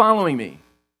 Are you following me?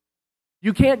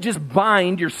 You can't just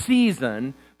bind your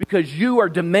season because you are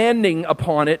demanding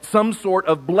upon it some sort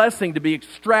of blessing to be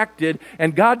extracted.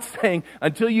 And God's saying,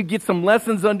 until you get some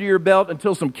lessons under your belt,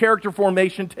 until some character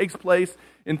formation takes place,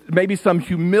 and maybe some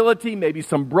humility, maybe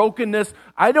some brokenness.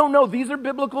 I don't know. These are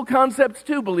biblical concepts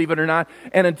too, believe it or not.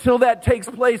 And until that takes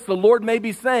place, the Lord may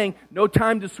be saying, no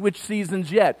time to switch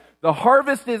seasons yet. The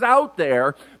harvest is out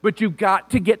there, but you've got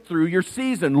to get through your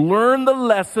season. Learn the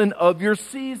lesson of your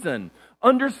season.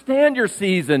 Understand your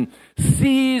season.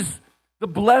 Seize the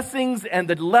blessings and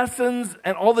the lessons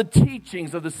and all the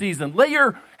teachings of the season. Lay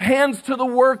your hands to the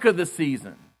work of the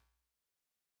season.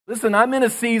 Listen, I'm in a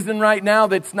season right now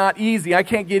that's not easy. I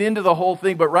can't get into the whole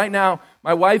thing, but right now,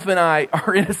 my wife and I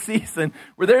are in a season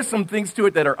where there's some things to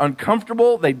it that are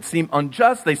uncomfortable. They seem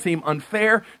unjust. They seem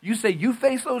unfair. You say, you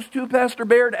face those too, Pastor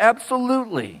Baird?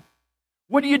 Absolutely.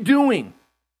 What are you doing?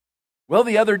 Well,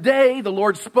 the other day, the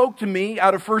Lord spoke to me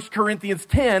out of 1 Corinthians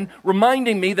 10,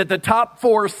 reminding me that the top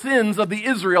 4 sins of the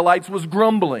Israelites was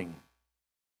grumbling.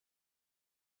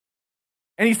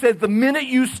 And he said, the minute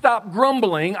you stop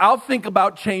grumbling, I'll think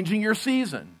about changing your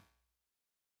season.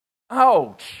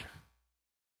 Ouch.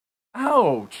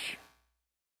 Ouch.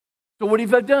 So what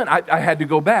have I done? I had to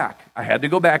go back. I had to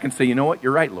go back and say, you know what?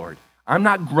 You're right, Lord. I'm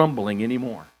not grumbling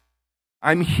anymore.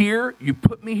 I'm here. You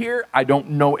put me here. I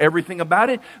don't know everything about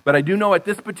it, but I do know at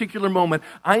this particular moment,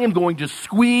 I am going to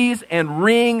squeeze and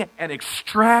wring and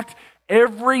extract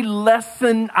every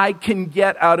lesson I can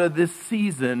get out of this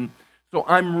season, so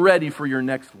I'm ready for your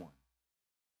next one.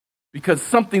 Because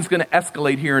something's going to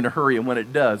escalate here in a hurry, and when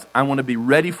it does, I want to be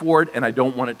ready for it, and I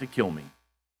don't want it to kill me.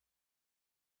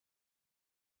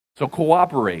 So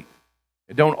cooperate,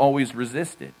 and don't always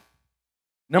resist it.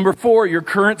 Number 4, your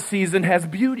current season has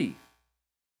beauty.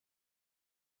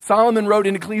 Solomon wrote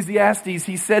in Ecclesiastes,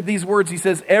 he said these words, he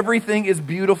says, everything is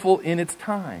beautiful in its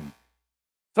time.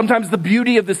 Sometimes the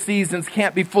beauty of the seasons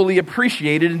can't be fully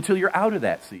appreciated until you're out of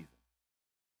that season.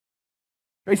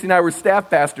 Tracy and I were staff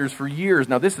pastors for years.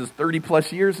 Now, this is 30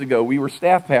 plus years ago. We were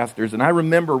staff pastors, and I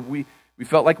remember we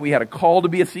felt like we had a call to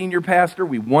be a senior pastor.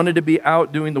 We wanted to be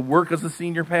out doing the work as a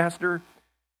senior pastor.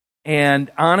 And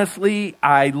honestly,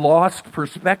 I lost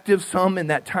perspective some in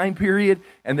that time period,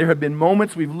 and there have been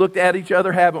moments we've looked at each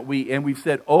other, haven't we? And we've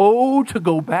said, oh, to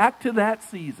go back to that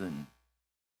season.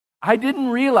 I didn't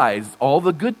realize all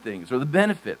the good things or the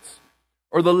benefits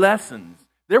or the lessons.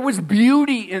 There was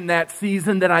beauty in that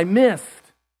season that I missed.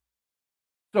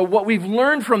 So what we've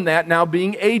learned from that, now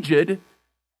being aged,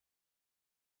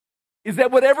 is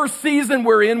that whatever season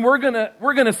we're in, we're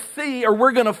gonna see, or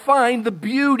we're gonna find the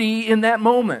beauty in that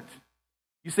moment.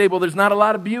 You say, well, there's not a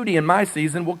lot of beauty in my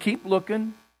season. Well, keep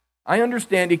looking. I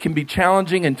understand it can be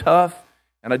challenging and tough,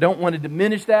 and I don't want to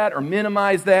diminish that or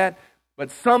minimize that, but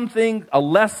something, a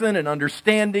lesson, an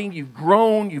understanding, you've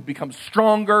grown, you've become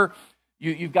stronger,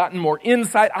 you've gotten more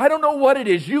insight. I don't know what it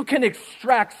is. You can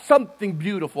extract something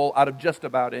beautiful out of just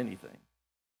about anything.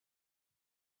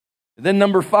 And then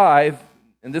number 5,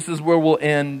 and this is where we'll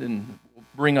end and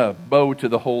bring a bow to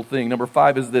the whole thing. Number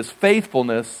 5 is this: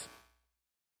 faithfulness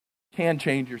can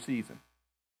change your season.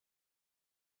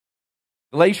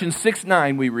 Galatians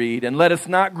 6:9 we read, and let us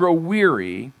not grow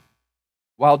weary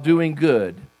while doing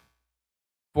good,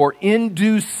 For in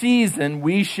due season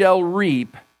we shall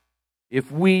reap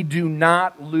if we do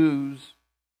not lose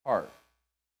heart.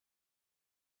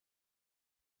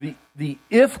 The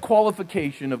if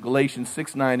qualification of Galatians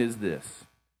 6:9 is this: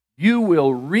 you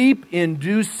will reap in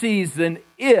due season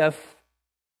if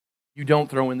you don't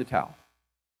throw in the towel.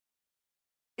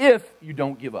 If you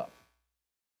don't give up.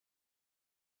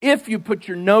 If you put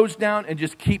your nose down and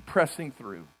just keep pressing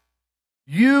through.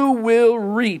 You will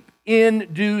reap in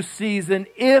due season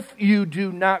if you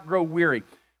do not grow weary.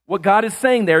 What God is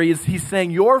saying there is He's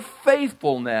saying your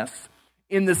faithfulness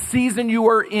in the season you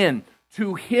are in,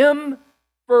 to Him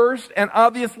first, and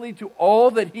obviously to all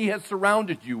that He has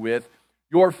surrounded you with,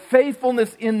 your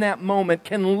faithfulness in that moment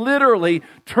can literally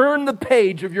turn the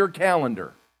page of your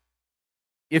calendar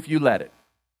if you let it.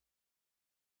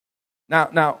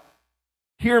 Now,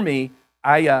 hear me.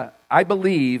 I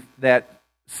believe that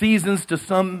seasons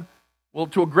to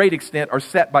a great extent, are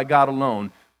set by God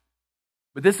alone.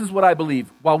 But this is what I believe.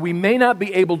 While we may not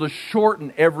be able to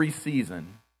shorten every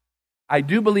season, I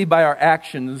do believe by our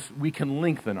actions we can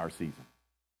lengthen our season.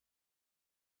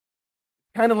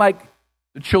 Kind of like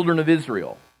the children of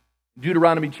Israel.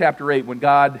 Deuteronomy chapter 8, when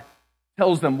God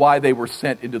tells them why they were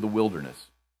sent into the wilderness.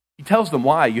 He tells them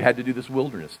why you had to do this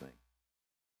wilderness thing.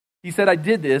 He said, I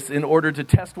did this in order to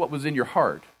test what was in your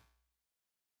heart.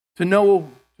 To know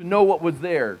what was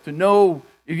there. To know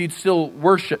if you'd still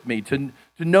worship me. To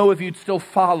know if you'd still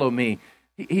follow me.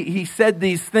 He said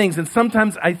these things. And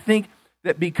sometimes I think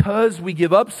that because we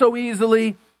give up so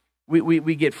easily,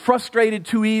 we get frustrated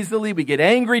too easily, we get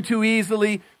angry too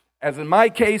easily. As in my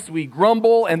case, we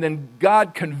grumble, and then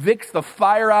God convicts the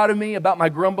fire out of me about my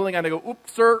grumbling, and I go,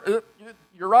 oops, sir,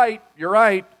 you're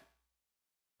right.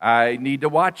 I need to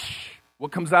watch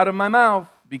what comes out of my mouth,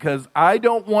 because I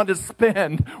don't want to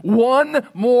spend one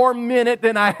more minute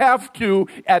than I have to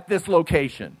at this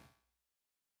location.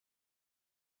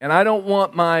 And I don't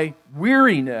want my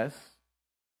weariness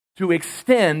to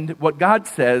extend what God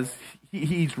says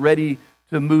He's ready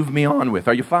to move me on with.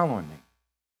 Are you following me?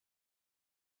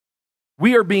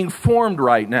 We are being formed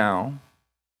right now.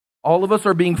 All of us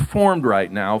are being formed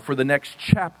right now for the next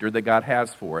chapter that God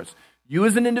has for us. You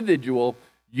as an individual,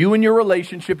 you and your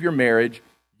relationship, your marriage,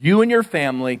 you and your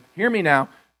family, hear me now,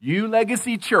 you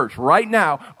Legacy Church right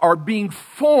now are being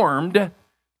formed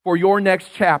for your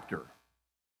next chapter.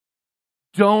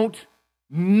 Don't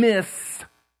miss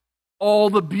all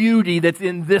the beauty that's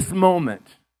in this moment,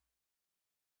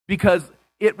 because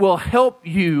it will help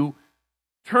you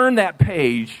turn that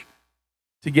page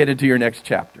to get into your next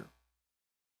chapter.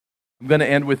 I'm going to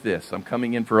end with this. I'm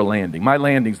coming in for a landing. My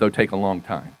landings, though, take a long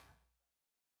time.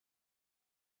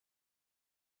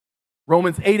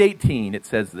 Romans 8:18, it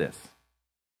says this.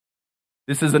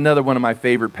 This is another one of my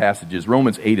favorite passages.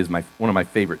 Romans 8 is one of my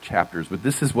favorite chapters, but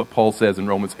this is what Paul says in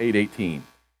Romans 8:18.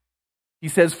 He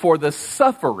says, for the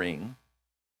suffering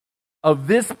of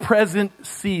this present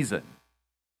season.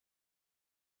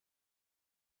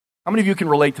 How many of you can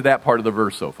relate to that part of the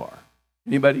verse so far?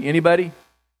 Anybody?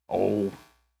 Oh,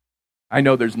 I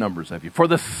know there's numbers of you. For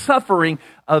the suffering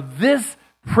of this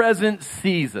present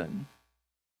season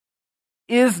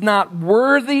is not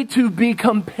worthy to be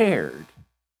compared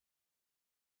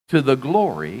to the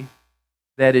glory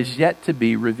that is yet to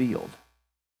be revealed.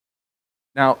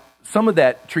 Now, some of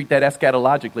that treat that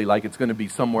eschatologically, like it's going to be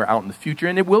somewhere out in the future,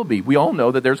 and it will be. We all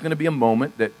know that there's going to be a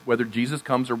moment that whether Jesus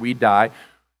comes or we die,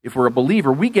 if we're a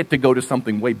believer, we get to go to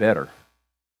something way better.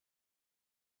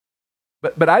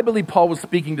 But I believe Paul was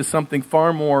speaking to something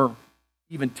far more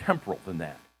even temporal than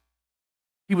that.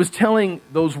 He was telling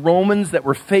those Romans that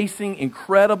were facing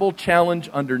incredible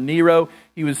challenge under Nero,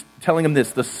 he was telling them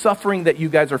this: the suffering that you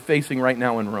guys are facing right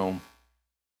now in Rome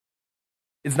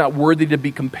is not worthy to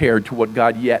be compared to what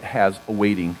God yet has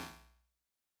awaiting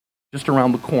just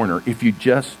around the corner if you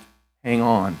just hang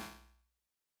on.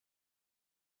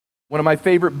 One of my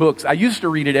favorite books, I used to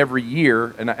read it every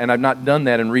year, and I've not done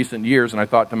that in recent years, and I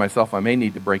thought to myself, I may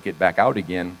need to break it back out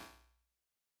again.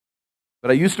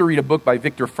 But I used to read a book by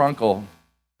Viktor Frankl,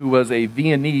 who was a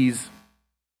Viennese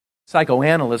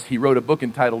psychoanalyst. He wrote a book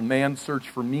entitled Man's Search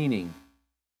for Meaning.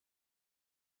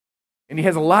 And he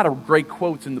has a lot of great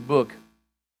quotes in the book.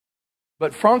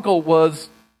 But Frankl was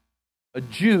a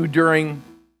Jew during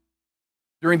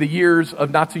the years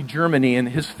of Nazi Germany, and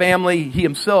his family, he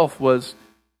himself was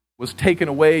taken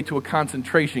away to a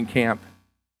concentration camp.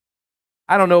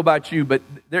 I don't know about you, but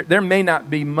there may not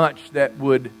be much that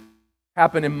would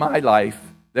happen in my life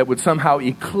that would somehow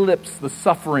eclipse the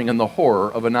suffering and the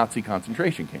horror of a Nazi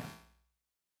concentration camp.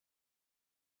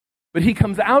 But he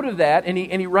comes out of that, and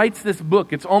he writes this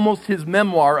book. It's almost his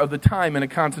memoir of the time in a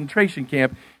concentration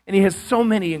camp, and he has so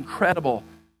many incredible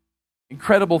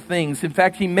Incredible things. In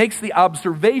fact, he makes the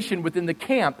observation within the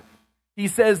camp. He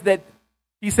says that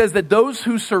those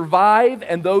who survive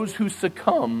and those who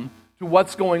succumb to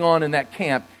what's going on in that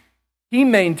camp, he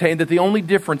maintained that the only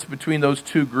difference between those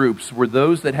two groups were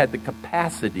those that had the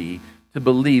capacity to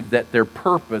believe that their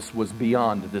purpose was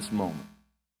beyond this moment.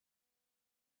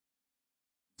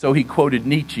 So he quoted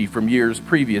Nietzsche from years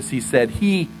previous. He said,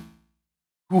 "He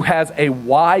who has a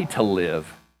why to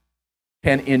live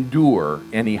can endure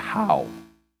anyhow."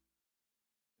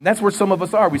 And that's where some of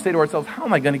us are. We say to ourselves, how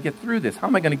am I going to get through this? How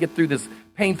am I going to get through this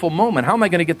painful moment? How am I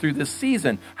going to get through this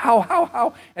season?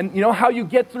 How? And you know how you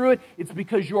get through it? It's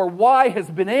because your why has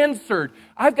been answered.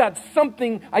 I've got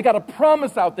something, I got a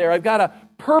promise out there. I've got a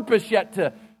purpose yet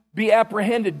to be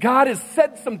apprehended. God has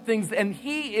said some things, and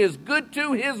He is good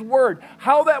to His word.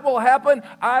 How that will happen,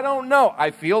 I don't know. I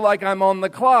feel like I'm on the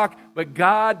clock, but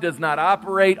God does not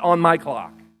operate on my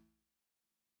clock.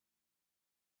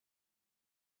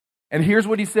 And here's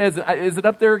what he says. Is it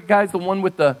up there, guys, the one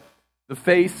with the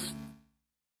face?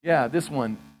 Yeah, this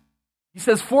one. He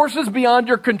says, "Forces beyond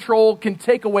your control can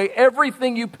take away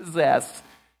everything you possess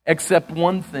except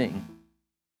one thing: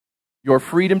 your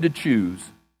freedom to choose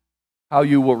how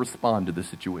you will respond to the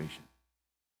situation."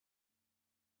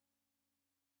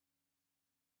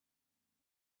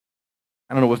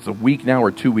 I don't know if it's a week now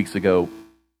or 2 weeks ago,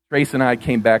 Trace and I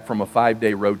came back from a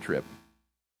 5-day road trip.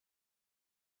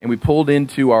 And we pulled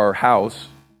into our house,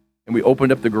 and we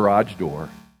opened up the garage door,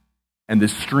 and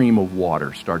this stream of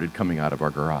water started coming out of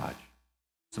our garage.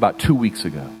 It's about 2 weeks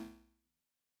ago.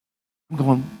 I'm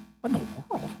going, what in the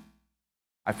world?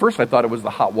 At first, I thought it was the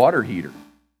hot water heater.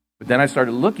 But then I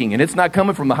started looking, and it's not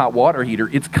coming from the hot water heater.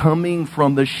 It's coming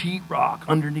from the sheetrock,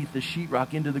 underneath the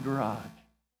sheetrock into the garage.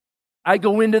 I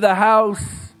go into the house.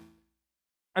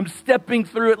 I'm stepping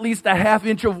through at least a half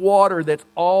inch of water that's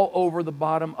all over the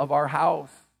bottom of our house.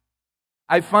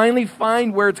 I finally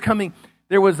find where it's coming.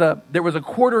 There was a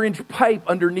 1/4-inch pipe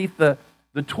underneath the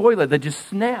toilet that just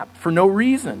snapped for no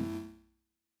reason.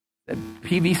 That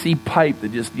PVC pipe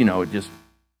that just, it just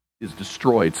is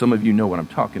destroyed. Some of you know what I'm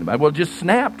talking about. Well, it just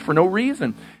snapped for no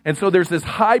reason. And so there's this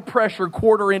high-pressure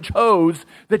 1/4-inch hose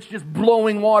that's just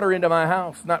blowing water into my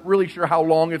house. Not really sure how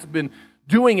long it's been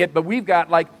doing it, but we've got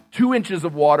like 2 inches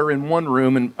of water in one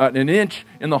room and an inch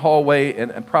in the hallway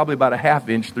and probably about a half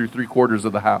inch through 3/4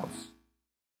 of the house.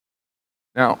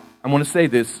 Now, I want to say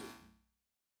this.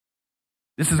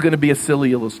 This is going to be a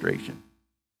silly illustration,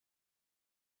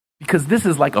 because this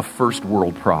is like a first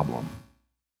world problem.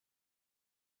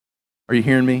 Are you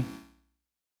hearing me?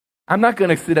 I'm not going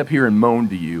to sit up here and moan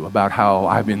to you about how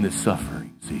I'm in this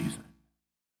suffering season.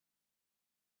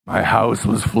 My house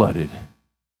was flooded.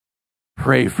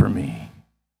 Pray for me.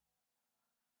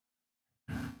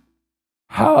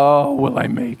 How will I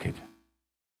make it?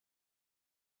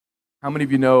 How many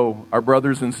of you know our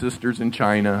brothers and sisters in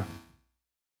China,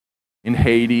 in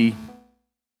Haiti,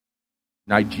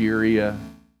 Nigeria,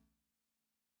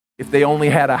 if they only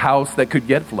had a house that could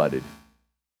get flooded?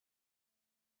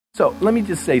 So let me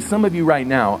just say, some of you right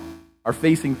now are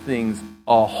facing things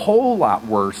a whole lot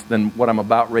worse than what I'm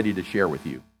about ready to share with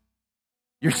you.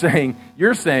 You're saying,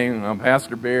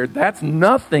 Pastor Baird, that's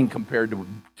nothing compared to,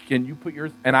 can you put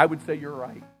yours? And I would say you're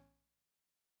right.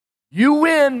 You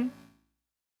win.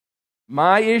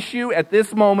 My issue at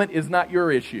this moment is not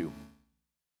your issue.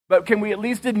 But can we at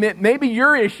least admit, maybe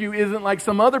your issue isn't like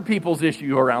some other people's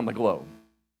issue around the globe.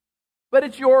 But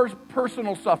it's your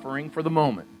personal suffering for the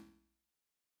moment.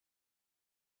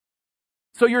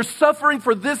 So you're suffering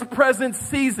for this present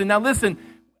season. Now listen,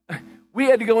 we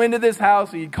had to go into this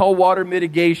house. You call water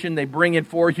mitigation. They bring in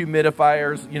 4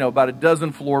 humidifiers, about a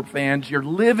dozen floor fans. You're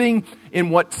living in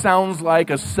what sounds like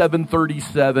a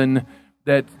 737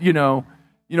 that,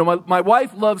 my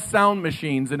wife loves sound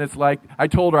machines, and it's like, I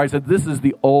told her, I said, this is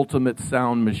the ultimate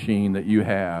sound machine that you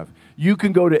have. You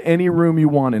can go to any room you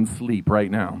want and sleep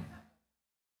right now.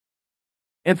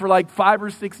 And for like 5 or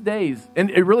 6 days, and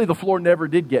really the floor never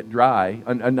did get dry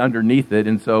underneath it,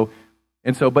 and so,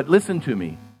 but listen to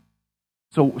me.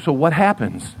 So what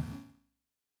happens?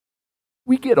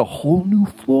 We get a whole new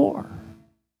floor.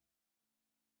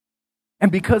 And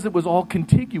because it was all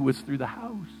contiguous through the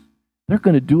house, they're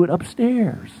going to do it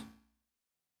upstairs.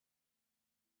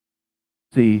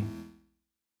 See,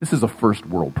 this is a first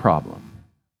world problem.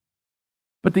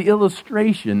 But the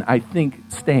illustration, I think,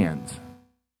 stands.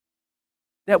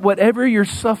 That whatever your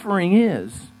suffering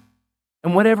is,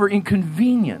 and whatever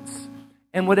inconvenience,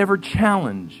 and whatever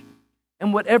challenge,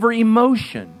 and whatever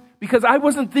emotion, because I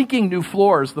wasn't thinking new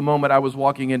floors the moment I was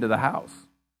walking into the house.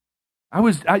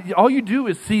 All you do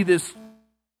is see this.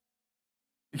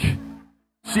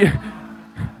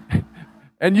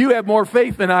 And you have more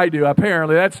faith than I do,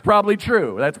 apparently. That's probably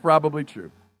true. That's probably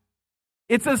true.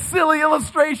 It's a silly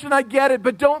illustration, I get it,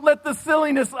 but don't let the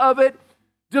silliness of it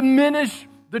diminish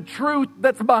the truth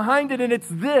that's behind it, and it's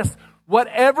this.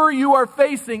 Whatever you are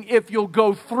facing, if you'll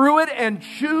go through it and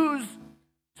choose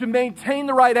to maintain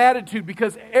the right attitude,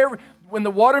 because when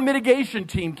the water mitigation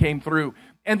team came through,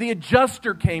 and the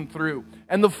adjuster came through,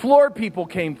 and the floor people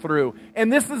came through,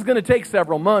 and this is going to take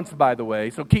several months, by the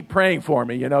way, so keep praying for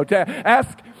me,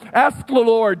 ask the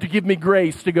Lord to give me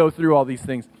grace to go through all these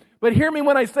things. But hear me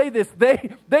when I say this.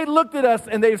 They looked at us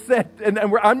and they've said,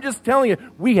 I'm just telling you,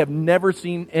 we have never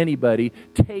seen anybody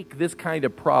take this kind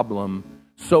of problem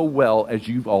so well as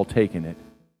you've all taken it.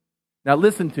 Now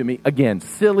listen to me. Again,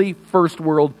 silly first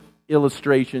world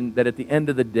illustration that at the end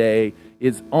of the day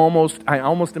is I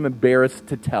almost am embarrassed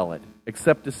to tell it,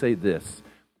 except to say this,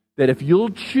 that if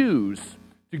you'll choose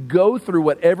to go through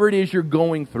whatever it is you're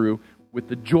going through with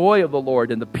the joy of the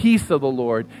Lord and the peace of the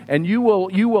Lord, and you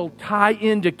will tie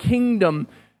into kingdom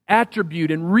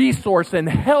attribute and resource and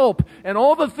help and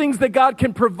all the things that God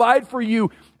can provide for you,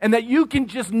 and that you can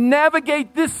just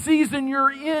navigate this season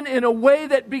you're in a way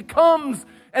that becomes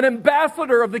an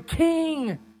ambassador of the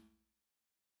King.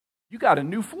 You got a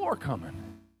new floor coming.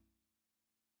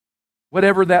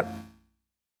 Whatever that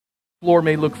floor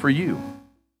may look for you.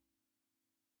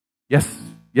 Yes,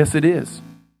 it is.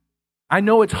 I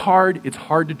know it's hard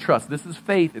to trust. This is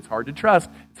faith. It's hard to trust.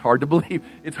 It's hard to believe.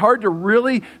 It's hard to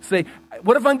really say,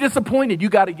 what if I'm disappointed? You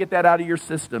got to get that out of your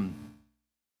system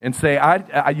and say,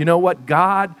 you know what,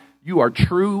 God, you are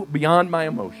true beyond my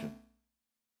emotion.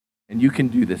 And you can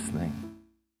do this thing.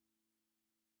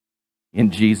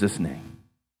 In Jesus' name.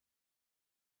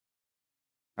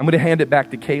 I'm going to hand it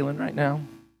back to Kaylin right now.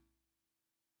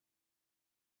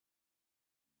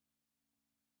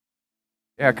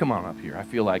 Yeah, come on up here. I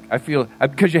feel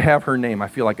because you have her name, I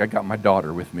feel like I got my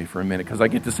daughter with me for a minute because I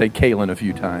get to say Kaylin a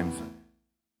few times.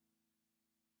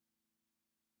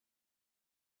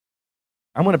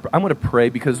 I'm going to pray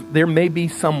because there may be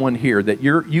someone here that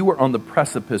you are on the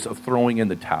precipice of throwing in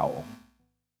the towel.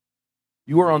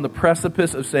 You are on the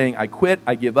precipice of saying, I quit,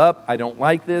 I give up, I don't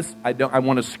like this, I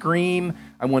want to scream,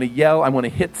 I want to yell, I want to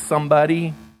hit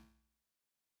somebody.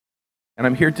 And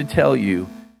I'm here to tell you,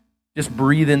 just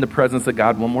breathe in the presence of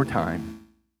God one more time.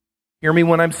 Hear me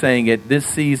when I'm saying it. This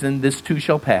season, this too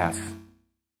shall pass.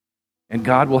 And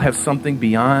God will have something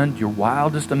beyond your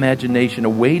wildest imagination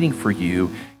awaiting for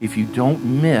you if you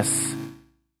don't miss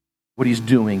what He's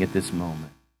doing at this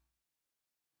moment.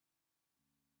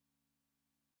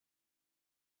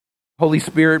 Holy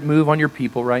Spirit, move on your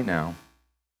people right now.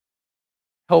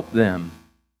 Help them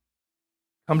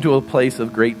come to a place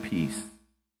of great peace.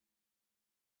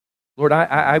 Lord,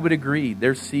 I would agree,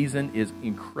 their season is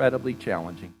incredibly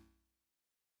challenging.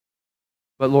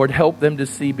 But Lord, help them to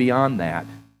see beyond that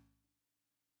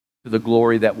to the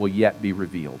glory that will yet be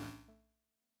revealed.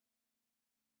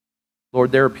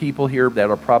 Lord, there are people here that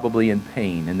are probably in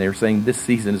pain, and they're saying, this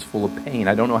season is full of pain.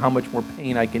 I don't know how much more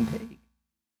pain I can take.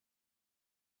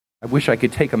 I wish I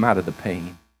could take them out of the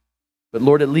pain. But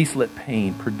Lord, at least let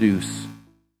pain produce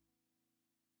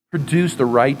the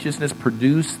righteousness,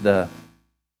 produce the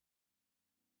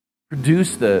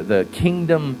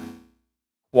kingdom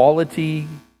quality,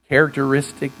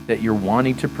 characteristic that you're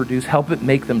wanting to produce. Help it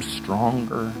make them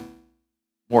stronger,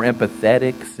 more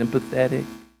empathetic, sympathetic.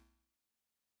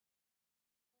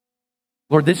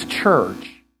 Lord, this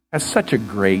church has such a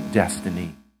great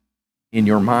destiny in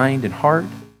your mind and heart.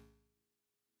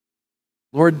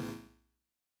 Lord,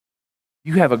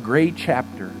 you have a great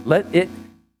chapter. Let it,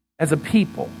 as a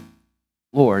people,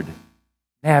 Lord,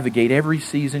 navigate every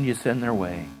season you send their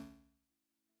way.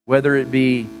 Whether it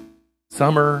be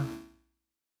summer,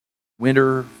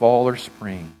 winter, fall, or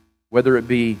spring. Whether it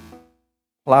be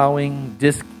plowing,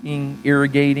 disking,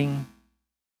 irrigating,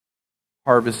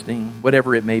 harvesting,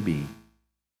 whatever it may be.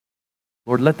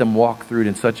 Lord, let them walk through it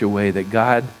in such a way that,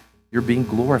 God, you're being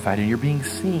glorified and you're being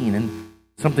seen, and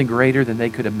something greater than they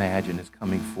could imagine is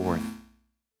coming forth.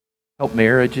 Help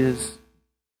marriages,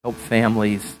 help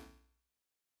families.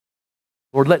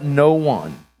 Lord, let no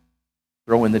one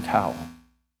throw in the towel,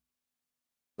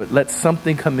 but let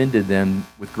something come into them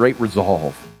with great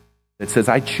resolve that says,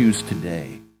 I choose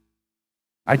today.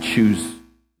 I choose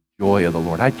joy of the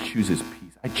Lord. I choose His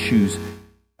peace.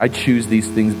 I choose these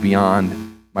things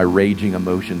beyond my raging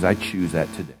emotions. I choose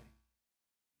that today.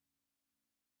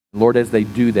 Lord, as they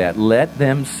do that, let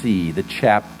them see the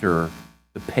chapter,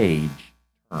 the page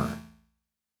turn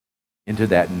into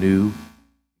that new,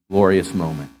 glorious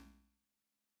moment.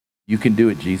 You can do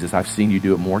it, Jesus. I've seen you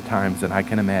do it more times than I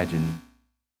can imagine.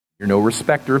 You're no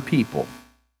respecter of people.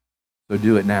 So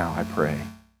do it now, I pray.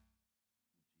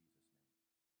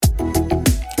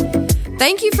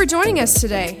 Thank you for joining us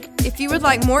today. If you would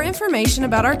like more information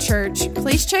about our church,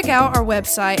 please check out our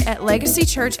website at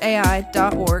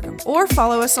legacychurchai.org or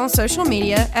follow us on social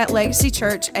media at Legacy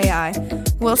Church AI.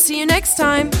 We'll see you next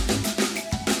time.